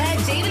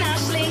 Emma, Dave and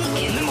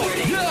Aisling in the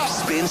morning.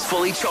 Spins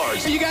fully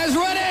charged. You guys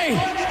ready?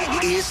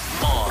 Is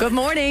on. Good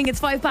morning.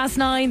 It's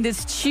 9:05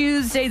 this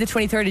Tuesday, the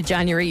 23rd of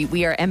January.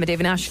 We are Emma, Dave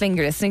and Aisling.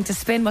 You're listening to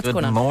Spin. What's Good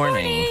going on?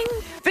 morning.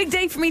 Big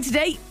day for me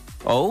today.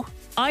 Oh,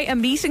 I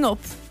am meeting up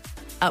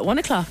at 1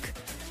 o'clock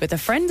with a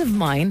friend of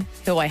mine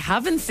who I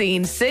haven't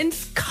seen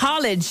since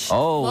college.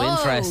 oh, Whoa.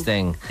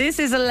 interesting. This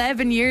is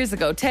 11 years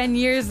ago, 10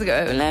 years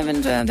ago,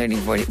 11, 12, 13,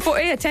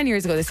 14, 10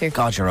 years ago this year.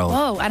 God, you're old.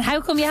 Whoa, and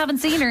how come you haven't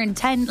seen her in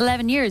 10,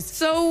 11 years?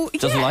 So,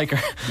 Doesn't yeah. like her.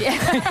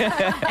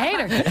 I hate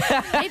her.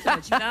 Hate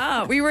her.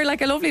 Nah, we were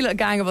like a lovely little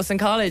gang of us in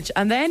college,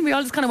 and then we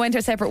all just kind of went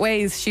our separate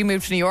ways. She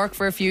moved to New York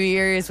for a few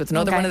years with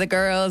another Okay. one of the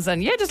girls,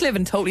 and yeah, just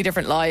living totally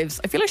different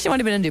lives. I feel like she might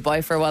have been in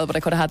Dubai for a while, but I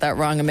could have had that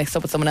wrong and mixed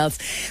up with someone else.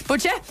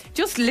 But yeah,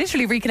 just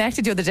literally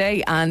reconnected the other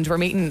day, and we're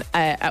meeting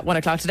at 1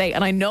 o'clock today.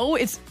 And I know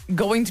it's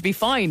going to be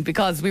fine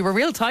because we were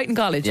real tight in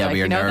college. Yeah, like, but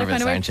you're that nervous,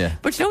 kind of way. aren't you?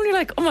 But you know, when you're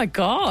like, oh my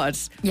god,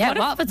 Yeah,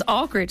 what if it's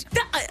awkward?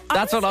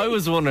 That's what I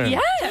was wondering. Yeah,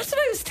 that's what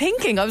I was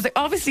thinking. I was like,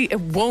 obviously it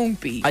won't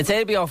be. I'd say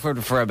it'd be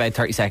offered for about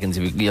 30 seconds.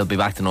 You'll be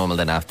back to normal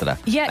then after that.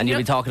 Yeah, and you you'll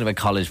know- be talking about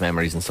college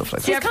memories and stuff like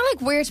It's that. kind of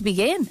like where to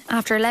begin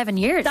after 11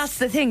 years. That's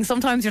the thing.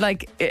 Sometimes you're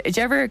like, did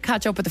you ever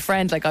catch up with a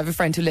friend? Like, I have a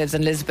friend who lives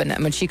in Lisbon,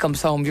 and when she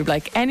comes home, you're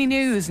like, any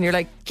news? And you're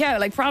like, yeah,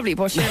 like probably,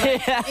 but you're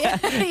like,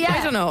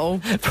 I don't know.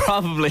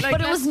 Probably.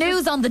 But it was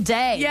news on the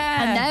day.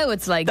 Yeah. And now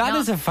it's like, That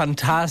is a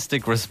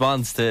fantastic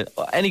response to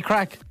any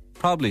crack.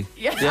 Probably.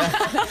 Yeah.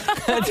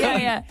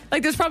 Yeah.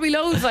 Like, there's probably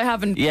loads I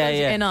haven't filled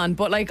in on,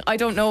 but like, I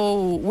don't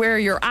know where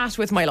you're at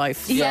with my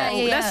life. So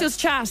let's just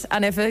chat.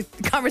 And if a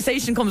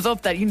conversation comes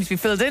up that you need to be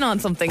filled in on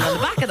something on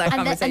the back of that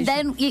conversation.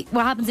 And then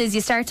what happens is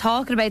you start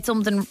talking about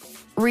something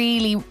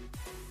really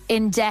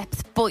in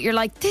depth, but you're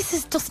like,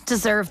 doesn't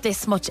deserve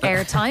this much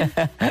airtime.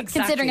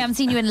 Considering I haven't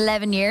seen you in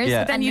 11 years.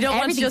 But then you don't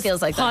want to just feels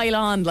like pile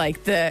on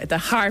like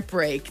the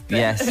heartbreak.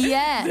 Yes.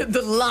 Yeah.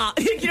 The lot.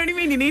 You know what I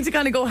mean? You need to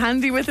kind of go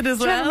handy with it as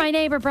well. Remember my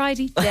neighbour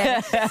Bridie?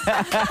 Yeah.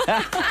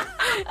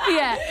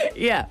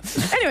 Yeah.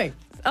 Anyway,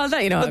 I'll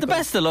let you know. But the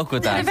best of luck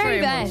with that. The very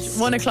best.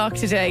 1 o'clock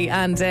today,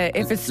 and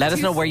if it's let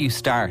us know where you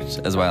start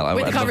as well.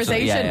 With the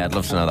conversation. I'd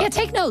love to know that. Yeah,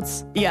 take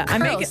notes. Yeah,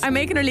 I'm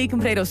making her leek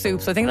and potato soup,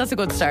 so I think that's a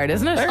good start,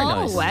 isn't it? Very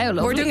nice. Wow,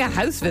 lovely. We're doing a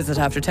house visit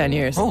after 10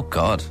 years. Oh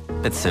God,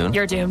 bit soon.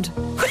 You're doomed.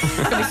 It's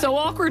going to be so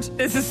awkward.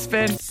 This is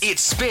Spin. It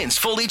spins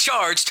fully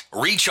charged,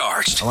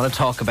 recharged. I want to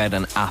talk about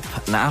an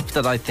app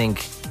that I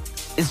think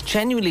is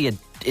genuinely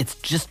it's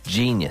just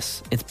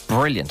genius. It's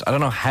brilliant. I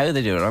don't know how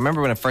they do it. I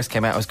remember when it first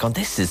came out, I was going,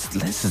 this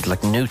is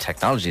like new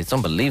technology. It's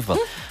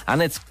unbelievable.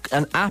 And it's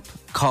an app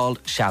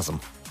called Shazam.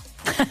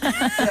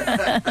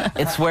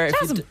 It's where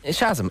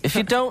Shazam. If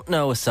you don't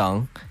know a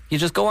song, you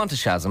just go onto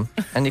Shazam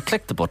and you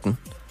click the button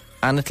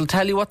and it'll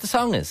tell you what the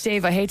song is.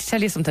 Dave, I hate to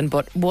tell you something,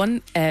 but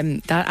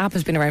that app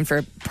has been around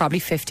for probably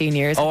 15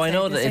 years. Oh, I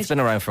know that it's been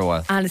around for a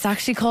while. And it's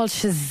actually called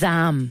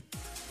Shazam.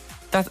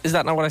 Is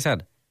that not what I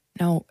said?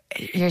 No,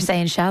 you're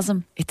saying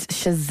Shazam. It's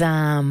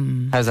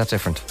Shazam. How's that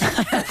different? But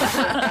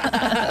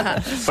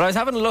I was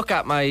having a look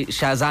at my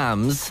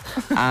Shazams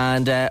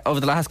and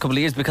over the last couple of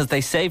years, because they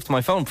saved my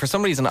phone. For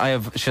some reason, I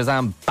have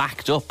Shazam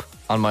backed up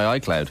on my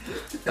iCloud.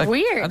 Like,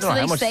 weird. So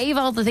they save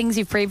all the things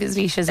you've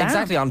previously Shazam.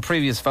 Exactly, on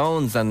previous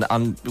phones and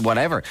on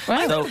whatever.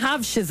 Well, I don't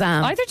have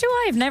Shazam. Either do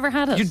I. I've never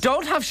had it. You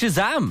don't have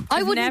Shazam?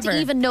 I wouldn't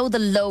even know the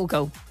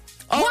logo.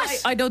 Oh,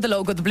 what? I know the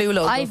logo, the blue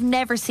logo. I've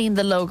never seen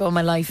the logo in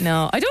my life.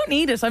 No, I don't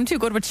need it. I'm too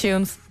good with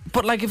tunes.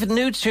 But like, if a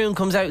new tune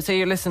comes out, say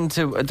you're listening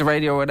to the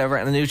radio or whatever,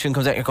 and a new tune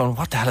comes out, you're going,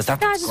 what the hell is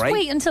that? Just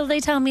wait until they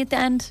tell me at the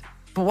end.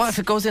 But what if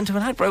it goes into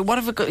an ad break? What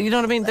if it you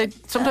know what I mean?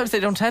 Sometimes they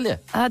don't tell you.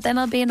 Then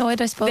I'll be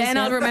annoyed, I suppose. Then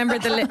I'll remember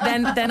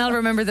then I'll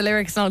remember the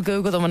lyrics and I'll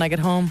Google them when I get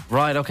home.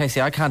 Right, okay, see,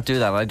 I can't do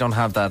that. I don't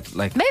have that,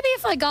 like... Maybe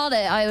if I got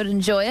it, I would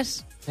enjoy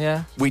it.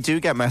 Yeah. We do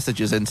get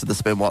messages into the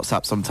Spin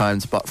WhatsApp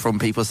sometimes, but from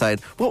people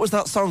saying, what was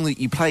that song that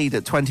you played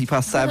at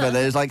 7:20? And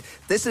it's like,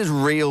 this is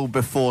real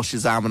before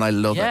Shazam, and I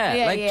love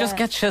it. Just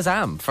get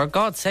Shazam. For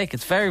God's sake,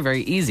 it's very,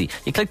 very easy.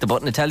 You click the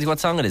button, it tells you what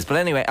song it is. But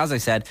anyway, as I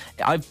said,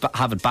 I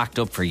have it backed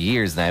up for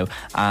years now,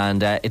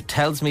 and it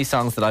tells me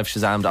songs that I've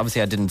Shazammed.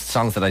 Obviously,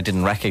 songs that I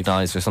didn't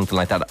recognise or something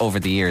like that over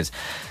the years.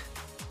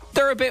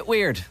 They're a bit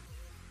weird.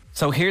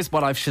 So here's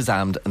what I've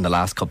Shazammed in the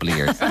last couple of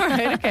years. All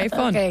right, okay,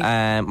 fun.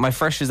 Okay. My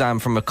first Shazam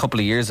from a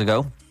couple of years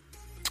ago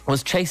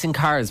was Chasing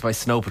Cars by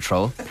Snow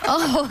Patrol.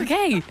 Oh,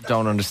 okay.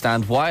 Don't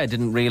understand why. I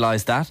didn't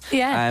realise that.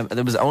 Yeah.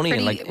 There was only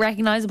pretty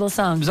recognisable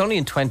song. It was only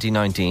in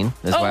 2019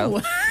 as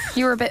well.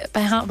 You were a bit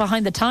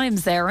behind the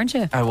times there, weren't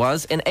you? I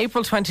was. In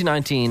April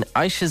 2019,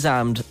 I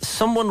Shazammed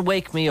Someone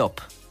Wake Me Up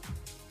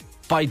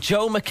by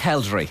Joe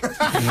McKeldry,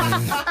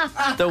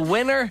 the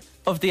winner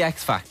of the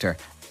X Factor.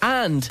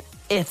 And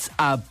it's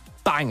a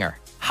banger.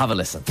 Have a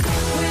listen. A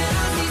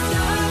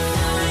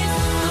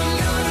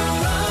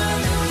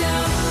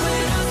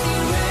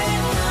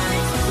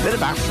bit of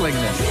Aisling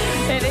this.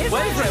 It is.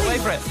 Wait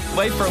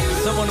for it.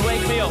 Someone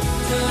wake me up.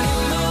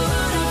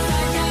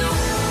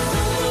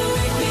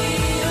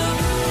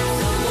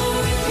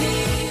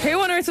 Who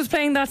on earth was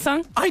playing that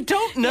song? I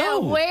don't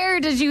know. Yeah,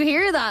 where did you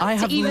hear that? I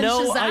have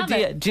no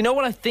idea. Do you know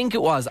what I think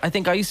it was? I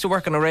think I used to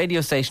work on a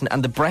radio station,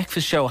 and the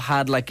breakfast show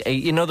had like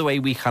you know the way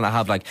we kind of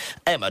have like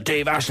Emma,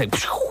 Dave, Aisling,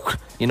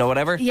 you know,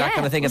 whatever, that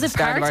kind of thing at the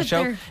start of our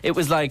show. It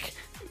was like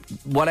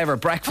whatever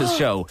breakfast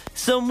show.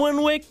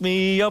 Someone wake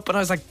me up, and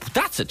I was like,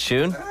 that's a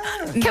tune.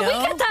 Can we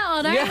get that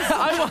on ours? Yeah,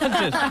 I want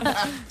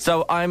it.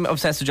 So I'm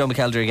obsessed with Joe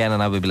McKeldry again,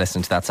 and I will be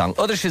listening to that song.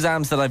 Other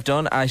Shazams that I've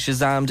done, I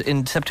Shazammed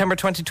in September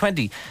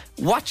 2020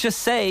 What You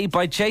Say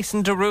by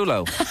Jason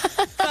Derulo.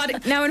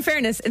 God, now in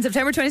fairness, in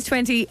September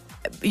 2020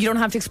 you don't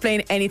have to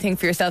explain anything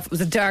for yourself. It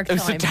was a dark time. It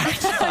was a dark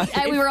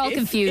time. We were all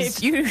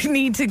confused. If you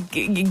need to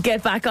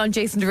get back on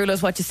Jason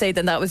Derulo's What You Say,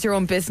 then that was your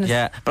own business.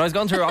 Yeah, but I was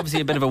going through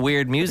obviously a bit of a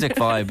weird music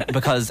vibe,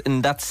 because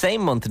in that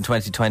same month in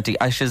 2020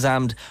 I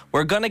Shazammed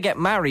We're Gonna Get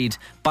Married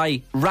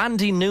by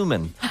Randy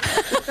Newman.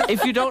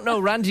 If you don't know,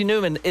 Randy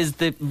Newman is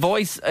the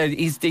voice,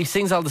 he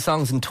sings all the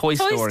songs in Toy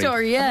Story. Toy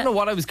Story, yeah. I don't know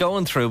what I was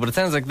going through, but it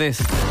sounds like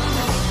this. We're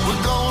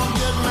gonna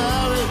get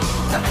married.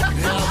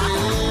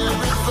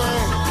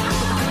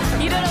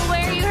 You don't know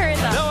where you heard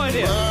that? No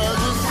idea.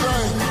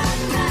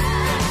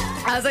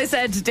 As I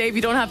said to Dave,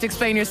 you don't have to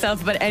explain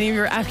yourself about any of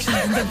your actions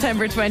in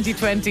September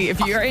 2020. If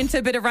you're into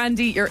a bit of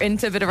Randy, you're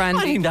into a bit of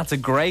Randy. I think that's a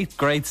great,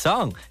 great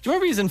song. Do you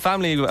remember he's in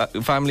Family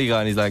Guy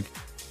and he's like,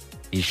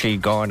 is she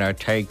gonna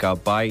take a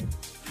bite?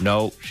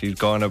 No, she's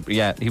going to.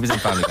 Yeah, he was in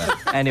Family Guy.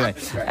 Anyway,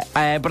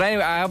 I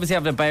obviously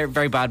have a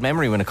very bad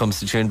memory when it comes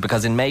to tune,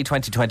 because in May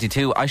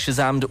 2022, I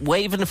Shazammed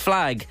Waving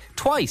Flag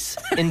twice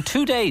in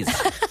 2 days.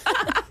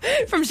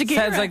 From Shakira.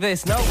 Sounds like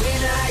this. No. When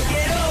I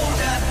get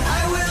older,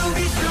 I will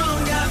be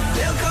stronger.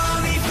 They'll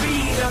call me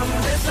freedom,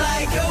 just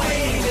like a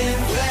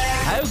waving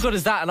flag. How good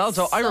is that? And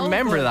also, I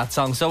remember that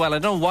song so well. I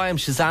don't know why I'm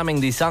Shazamming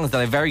these songs that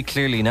I very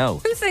clearly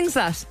know. Who sings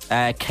that?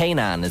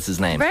 Kanan is his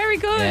name. Very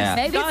good. Yeah.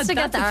 Maybe it's to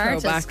get the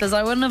artist, because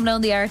I wouldn't have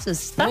known the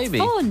artist. That's Maybe.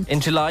 fun. In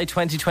July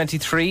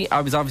 2023,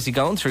 I was obviously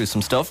going through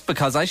some stuff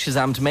because I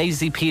Shazammed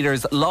Maisie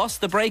Peters'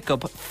 Lost the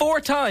Breakup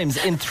 4 times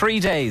in 3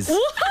 days.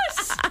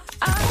 What?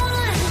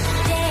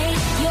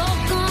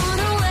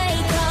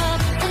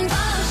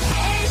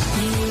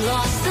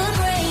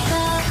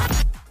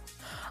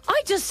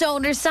 I just don't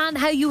understand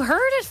how you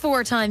heard it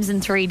 4 times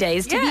in 3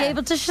 days to be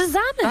able to Shazam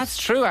it. That's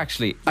true,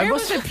 actually. Where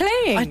was it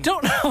playing? I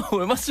don't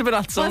know. It must have been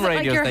on some was it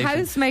radio like your station.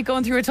 housemate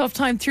going through a tough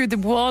time through the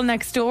wall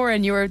next door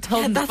and you were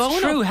holding the phone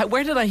That's true. up?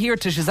 Where did I hear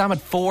to Shazam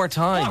it 4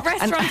 times? What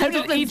restaurant and how in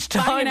did Dublin each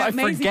time banging out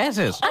I forget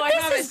it? Oh,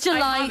 And this is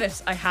July.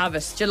 I have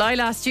it. July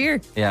last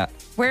year. Yeah.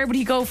 Where would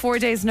he go 4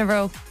 days in a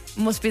row?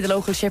 Must be the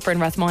local shipper in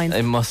Rathmines.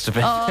 It must have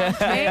been. Oh,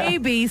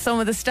 maybe some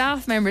of the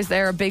staff members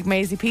there are big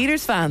Maisie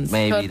Peters fans.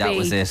 Maybe Could that be.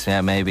 was it.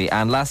 Yeah, maybe.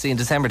 And lastly, in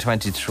December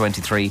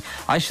 2023,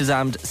 I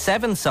Shazammed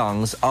 7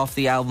 songs off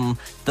the album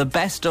The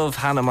Best of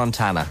Hannah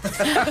Montana.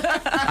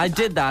 I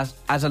did that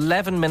at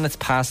 11 minutes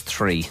past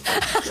 3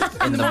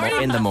 in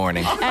the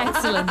morning.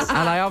 Excellent.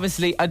 And I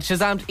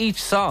Shazammed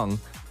each song,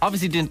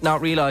 obviously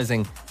not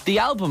realising the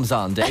album's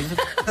on, David.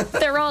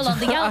 They're all on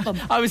the album.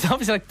 I was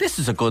obviously like, this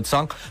is a good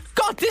song.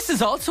 God, this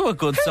is also a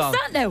good song.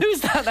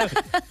 Who's that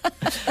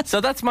now? So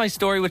that's my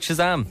story with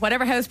Shazam.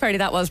 Whatever house party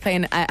that was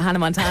playing Hannah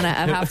Montana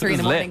at 3:30 in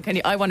the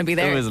morning. I want to be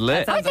there. It was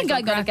lit. I think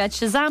I'm going to get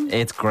Shazam.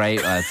 It's great.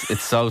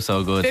 It's so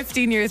good.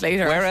 15 years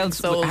later. Where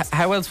else?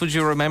 How else would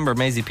you remember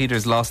Maisie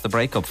Peters Lost the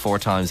Breakup 4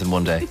 times in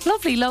 1 day?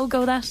 Lovely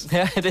logo, that.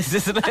 Yeah, it is,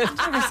 isn't it?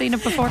 I've never seen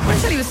it before. I want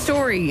to tell you a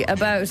story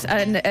about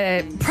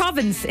a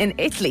province in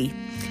Italy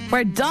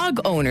where dog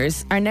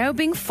owners are now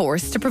being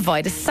forced to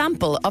provide a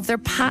sample of their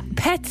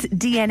pet's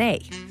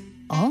DNA.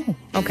 Oh.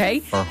 Okay.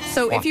 For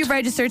So what? if you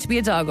register to be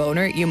a dog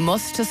owner, you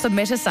must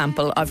submit a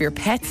sample of your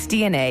pet's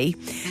DNA.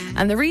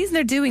 And the reason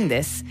they're doing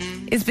this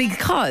is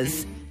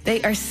because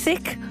they are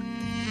sick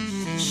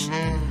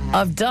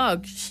of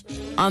dog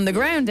on the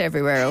ground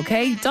everywhere,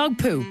 okay? Dog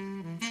poo.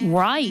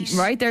 Right.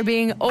 Right? They're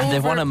being over... And they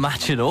want to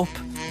match it up.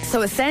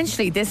 So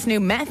essentially, this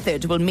new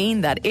method will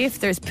mean that if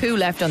there's poo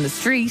left on the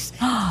street,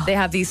 they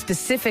have these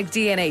specific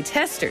DNA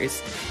testers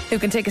who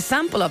can take a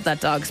sample of that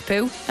dog's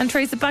poo and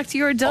trace it back to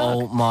your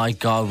dog. Oh my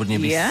God, wouldn't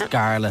you be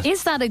scarlet?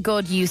 Is that a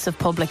good use of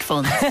public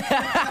funds?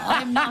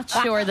 I'm not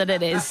sure that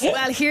it is. Well,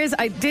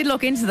 I did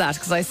look into that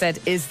because I said,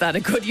 is that a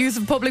good use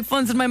of public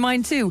funds in my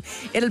mind too?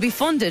 It'll be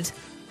funded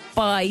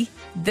by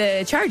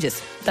the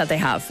charges that they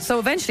have. So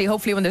eventually,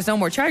 hopefully, when there's no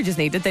more charges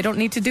needed, they don't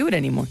need to do it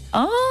anymore.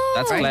 Oh,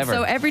 That's clever.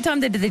 So every time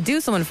they do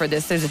someone for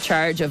this, there's a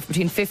charge of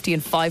between 50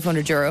 and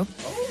 500 euro.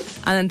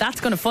 And then that's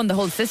going to fund the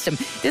whole system.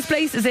 This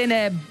place is in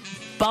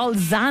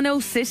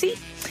Bolzano City.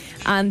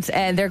 And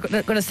they're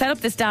going to set up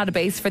this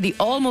database for the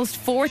almost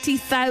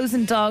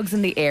 40,000 dogs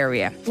in the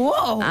area.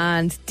 Whoa.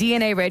 And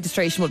DNA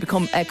registration will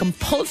become a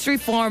compulsory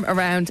form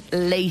around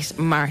late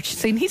March.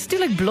 So you need to do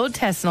like blood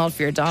tests and all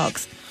for your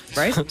dogs.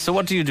 Right? So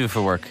what do you do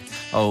for work?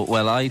 Oh,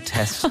 well, I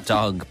test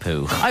dog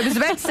poo. I was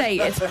about to say,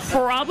 it's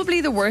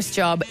probably the worst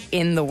job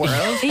in the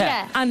world.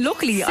 Yeah. And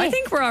luckily, I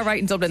think we're all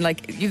right in Dublin.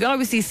 Like, you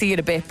obviously see it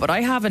a bit, but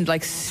I haven't,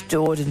 like,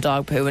 stood in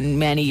dog poo in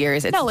many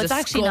years. No, it's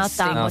actually not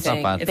that No, it's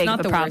not bad. It's big not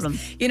of a the problem.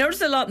 worst. You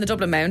notice a lot in the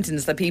Dublin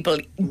mountains that people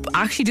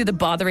actually do the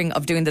bothering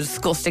of doing the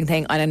disgusting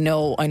thing. And I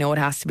know it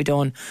has to be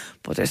done,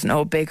 but there's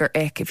no bigger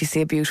ick if you see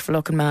a beautiful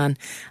looking man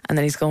and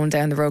then he's going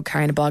down the road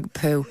carrying a bag of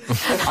poo.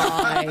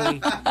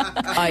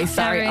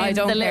 I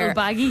don't the little care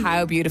baggie.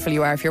 how beautiful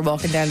you are if you're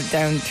walking down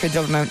through the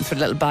Dublin mountains with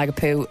a little bag of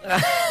poo.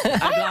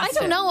 I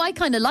don't know. I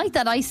kind of like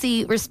that. I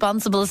see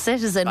responsible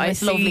citizen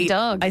with lovely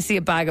dog. I see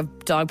a bag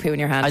of dog poo in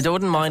your hand. I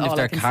wouldn't mind if all I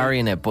they're can see.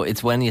 carrying it, but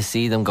it's when you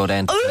see them go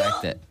down to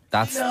collect it.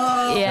 That's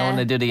when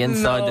they do the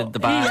inside of the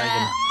bag.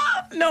 And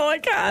No, I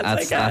can't.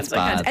 That's I can't.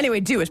 bad.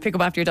 Anyway, do it. Pick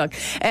up after your dog.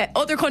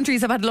 Other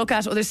countries have had a look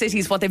at other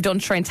cities, what they've done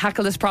to try and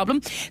tackle this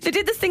problem. They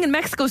did this thing in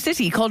Mexico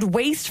City called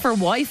Waste for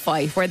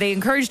Wi-Fi, where they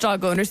encourage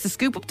dog owners to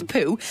scoop up the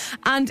poo,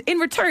 and in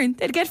return,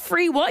 they'd get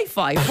free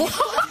Wi-Fi.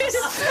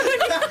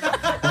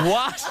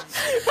 what?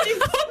 When you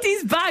put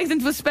these bags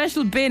into a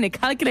special bin, it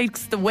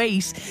calculates the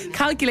weight,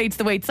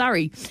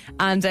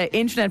 and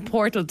internet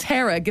portal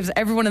Terra gives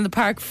everyone in the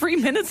park 3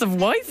 minutes of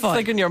Wi-Fi. It's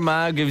like when your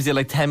ma gives you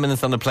like 10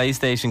 minutes on the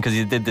PlayStation because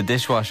you did the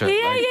dishwasher. Yeah.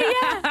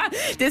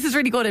 This is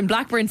really good. In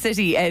Blackburn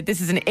City,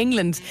 this is in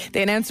England,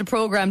 they announced a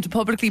programme to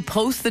publicly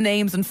post the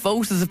names and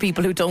photos of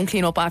people who don't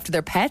clean up after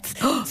their pets.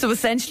 So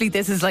essentially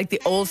this is like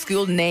the old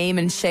school name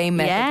and shame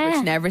method,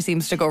 which never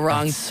seems to go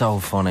wrong. That's so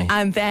funny.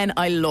 And then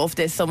I love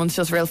this. Someone's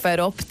just real fed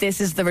up.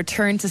 This is the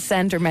return to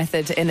sender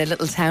method in a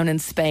little town in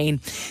Spain.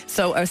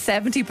 So a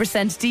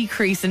 70%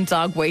 decrease in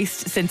dog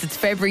waste since its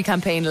February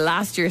campaign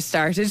last year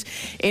started,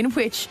 in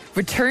which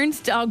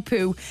returned dog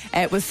poo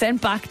was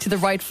sent back to the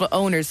rightful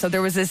owners. So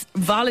there was this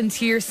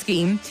volunteer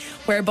scheme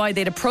whereby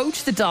they'd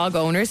approach the dog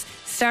owners,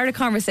 start a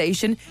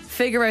conversation,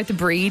 figure out the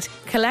breed,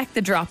 collect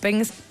the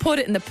droppings, put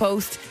it in the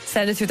post,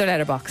 send it through their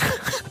letterbox.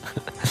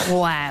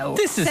 Wow.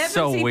 This is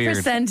so weird.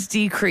 70%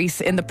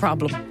 decrease in the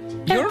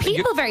problem. There are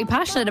people very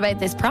passionate about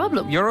this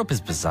problem. Europe is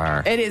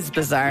bizarre. It is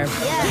bizarre.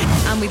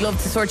 And we'd love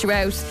to sort you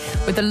out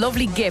with a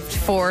lovely gift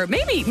for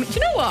maybe, you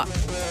know what?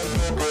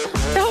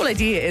 The whole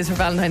idea is for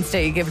Valentine's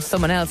Day you give it to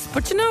someone else.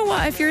 But you know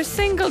what? If you're a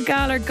single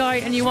gal or guy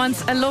and you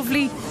want a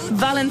lovely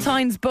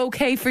Valentine's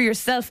bouquet for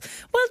yourself,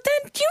 well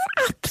then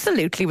you're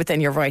absolutely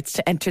within your rights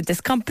to enter this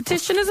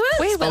competition as well.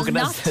 We will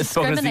not Spoken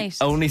discriminate. as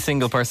the only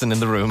single person in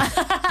the room.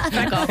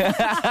 Back off. No,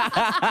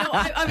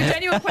 I have a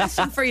genuine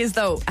question for you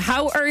though.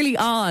 How early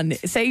on,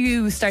 say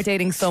you start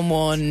dating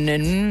someone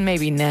and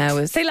maybe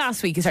now, say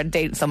last week you started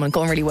dating someone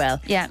going really well.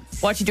 Yeah.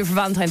 What do you do for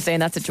Valentine's Day in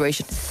that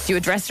situation? Do you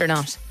address it or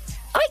not?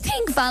 I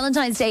think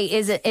Valentine's Day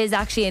is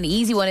actually an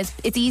easy one.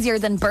 It's easier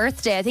than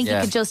birthday. I think you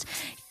could just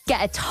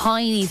get a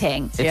tiny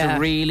thing. It's a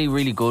really,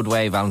 really good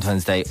way,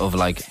 Valentine's Day, of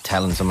like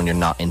telling someone you're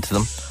not into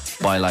them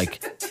by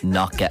like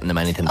not getting them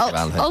anything for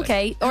Valentine's Day.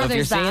 Okay. Or So if you're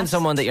there's seeing that.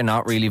 someone that you're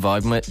not really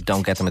vibing with,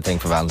 don't get them a thing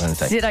for Valentine's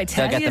Day. Did I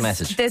tell They'll get you the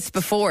message. this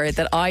before,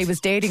 that I was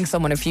dating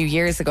someone a few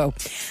years ago,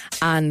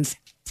 and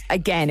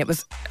again it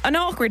was an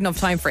awkward enough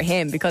time for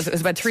him because it was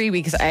about 3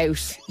 weeks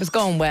out. It was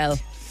going well.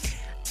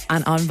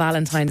 And on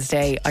Valentine's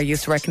Day, I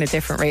used to work in a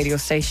different radio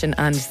station,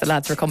 and the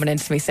lads were coming in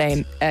to me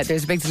saying,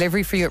 there's a big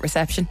delivery for you at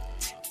reception.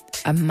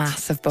 A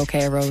massive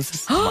bouquet of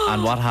roses.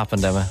 And what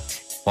happened, Emma?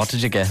 What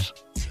did you get?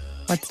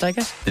 What did I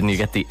get? Didn't you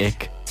get the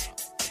ick?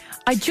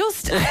 I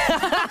just...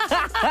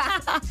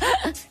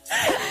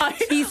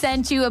 He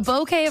sent you a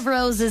bouquet of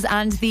roses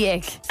and the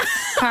ick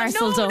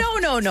parcelled up.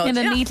 No. In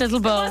a neat little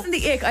bow. It wasn't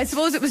the ick. I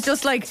suppose it was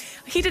just like,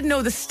 he didn't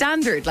know the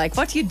standard. Like,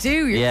 what do you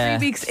do? You're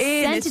 3 weeks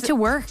in. Sent it to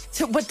work.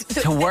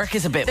 To work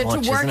is a bit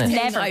much, to work isn't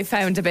it? thing I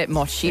found a bit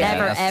much. Yeah.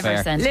 Never that's ever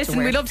fair. sent it Listen, to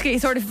work. we'd love to get you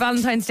sorted for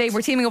Valentine's Day.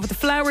 We're teaming up with the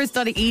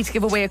flowers.ie to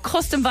give away a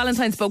custom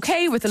Valentine's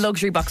bouquet with a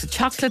luxury box of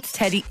chocolates,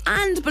 teddy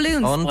and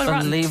balloons.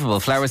 Unbelievable.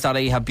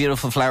 Flowers.ie have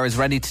beautiful flowers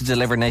ready to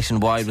deliver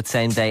nationwide with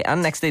same day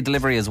and next day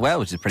delivery as well,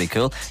 which is pretty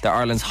cool. They're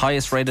Ireland's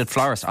highest rated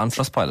florist on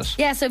Trustpilot.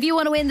 Yeah, so if you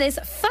want to win this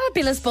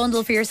fabulous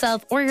bundle for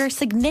yourself or your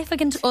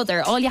significant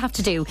other, all you have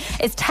to do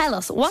is tell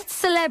us what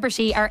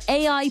celebrity or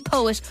AI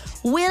poet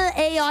Will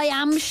AI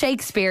Am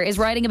Shakespeare is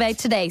writing about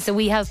today. So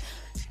we have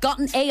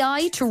gotten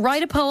AI to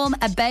write a poem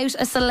about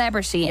a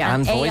celebrity,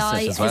 and voice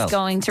AI it as well. is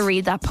going to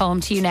read that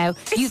poem to you now.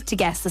 You have to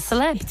guess the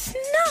celeb. It's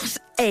not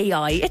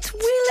AI. It's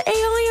Will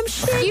AI Am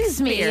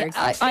Shakespeare.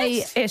 Excuse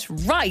me, It's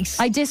right.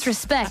 I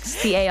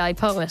disrespect the AI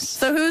poet.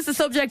 So who's the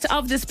subject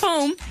of this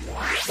poem?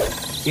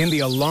 In the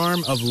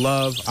alarm of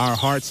love, our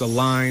hearts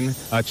align.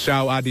 A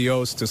ciao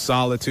adios to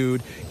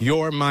solitude.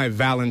 You're my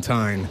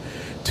Valentine.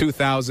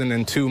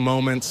 2002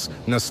 moments.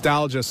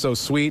 Nostalgia so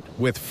sweet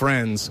with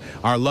friends.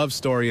 Our love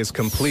story is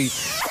complete.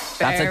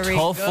 That's a Very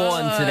tough good.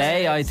 one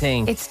today, I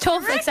think. It's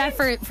tough, except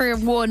for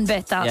one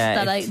bit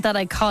that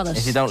I call it.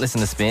 If you don't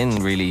listen to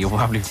Spin, really, you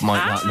probably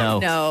might not know.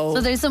 No.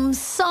 So there's some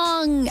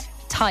song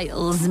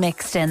titles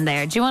mixed in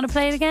there. Do you want to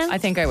play it again? I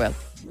think I will.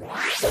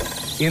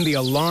 In the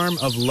alarm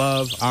of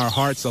love, our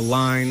hearts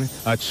align.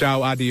 A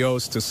ciao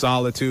adios to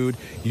solitude.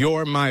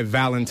 You're my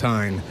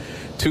Valentine.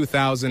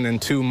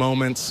 2002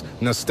 moments.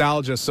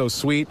 Nostalgia so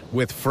sweet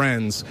with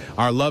friends.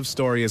 Our love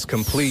story is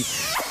complete.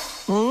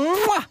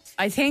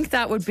 I think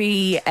that would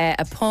be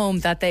a poem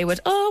that they would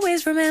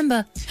always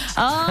remember.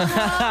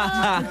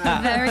 Oh,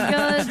 very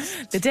good.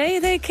 The day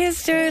they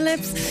kissed her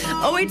lips.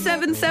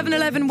 087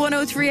 711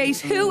 1038.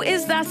 Who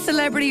is that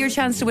celebrity? Your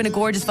chance to win a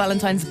gorgeous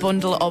Valentine's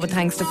bundle, all with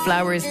thanks to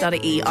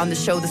flowers.ie on the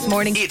show this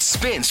morning. It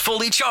spins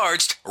fully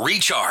charged,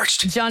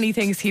 recharged. Johnny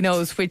thinks he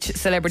knows which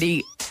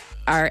celebrity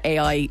our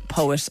AI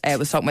poet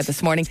was talking about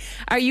this morning.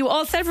 Are you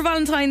all set for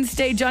Valentine's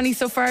Day, Johnny,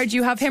 so far? Do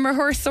you have him or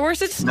her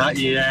sorted? Not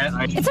yet.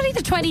 It's only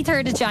the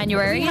 23rd of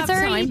January. We have It's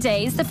early time.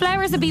 days. The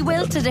flowers would be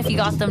wilted if you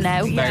got them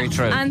now. Very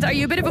true. And are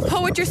you a bit of a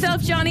poet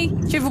yourself, Johnny?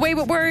 Do you have a way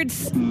with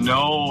words?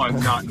 No, I'm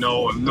not.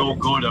 No, I'm no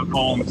good at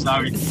poems.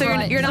 Sorry. So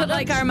you're not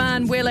like our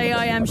man Will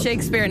AI Am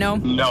Shakespeare, no?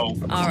 No.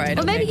 All right.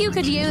 Well, maybe you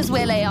could use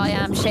Will AI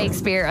Am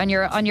Shakespeare on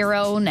your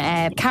own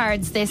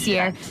cards this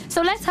year.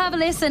 So let's have a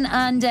listen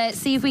and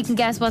see if we can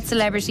guess what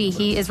celebrity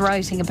he is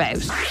writing about.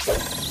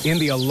 In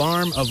the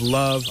alarm of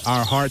love,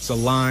 our hearts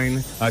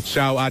align. A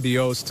ciao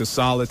adios to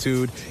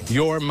solitude.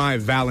 You're my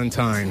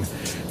Valentine.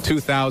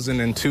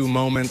 2002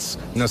 moments.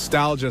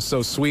 Nostalgia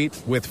so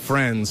sweet with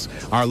friends.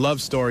 Our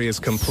love story is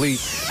complete.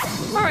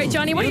 All right,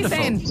 Johnny, what are you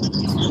saying?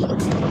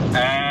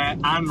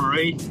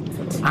 Anne-Marie.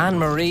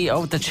 Anne-Marie,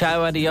 the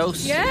Ciao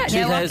Adios. Yeah.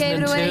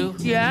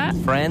 2002. Yeah.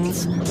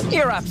 Friends.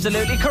 You're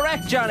absolutely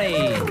correct, Johnny.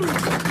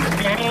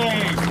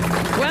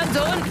 Well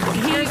done.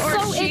 He or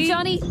so she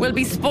Johnny. will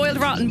be spoiled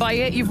rotten by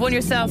it. You've won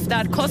yourself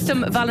that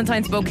custom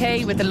Valentine's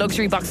bouquet with a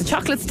luxury box of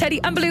chocolates, teddy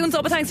and balloons,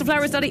 all but thanks to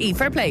flowers.ie.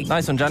 Fair play.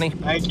 Nice one, Johnny.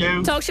 Thank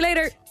you. Talk to you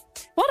later.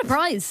 What a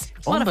prize.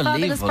 What a fabulous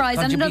Unbelievable. prize.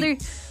 God, And you'd another...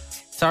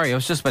 Sorry, I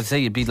was just about to say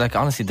you'd be like,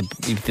 honestly, you'd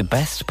be the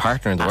best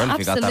partner in the world if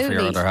you got that for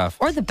your other half.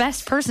 Or the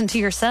best person to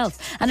yourself.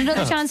 And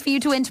another chance for you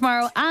to win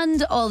tomorrow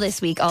and all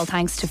this week, all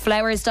thanks to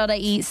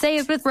flowers.ie.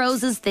 Saved with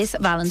roses this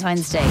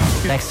Valentine's Day.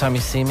 Next time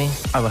you see me,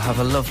 I will have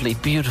a lovely,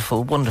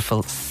 beautiful,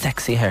 wonderful,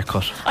 sexy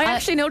haircut. I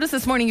actually noticed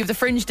this morning you have the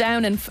fringe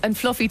down and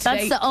fluffy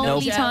today. That's the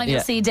only time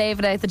you'll see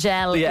David out the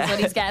gel is when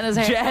he's getting his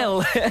hair.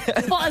 Gel.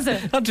 What is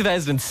it? Not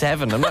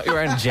 2007. I'm not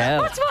wearing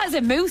gel. What is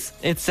it, mousse?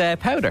 It's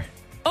powder.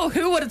 Oh,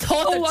 who would have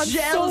thought that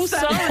gel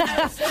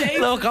sorry.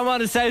 Look, I'm on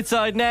the south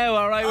side now,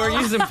 all right? We're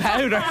using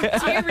powder.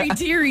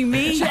 Deary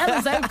me. Gel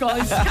is out,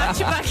 guys. Catch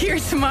you back here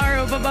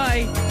tomorrow.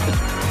 Bye-bye.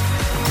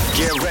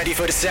 Get ready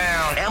for the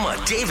sound.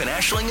 Emma, Dave and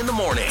Aisling in the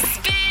morning.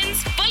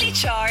 Spins Fully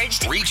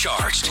Charged.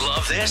 Recharged.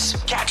 Love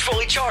this? Catch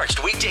Fully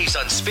Charged weekdays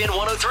on Spin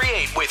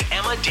 103.8 with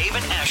Emma, Dave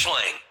and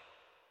Aisling.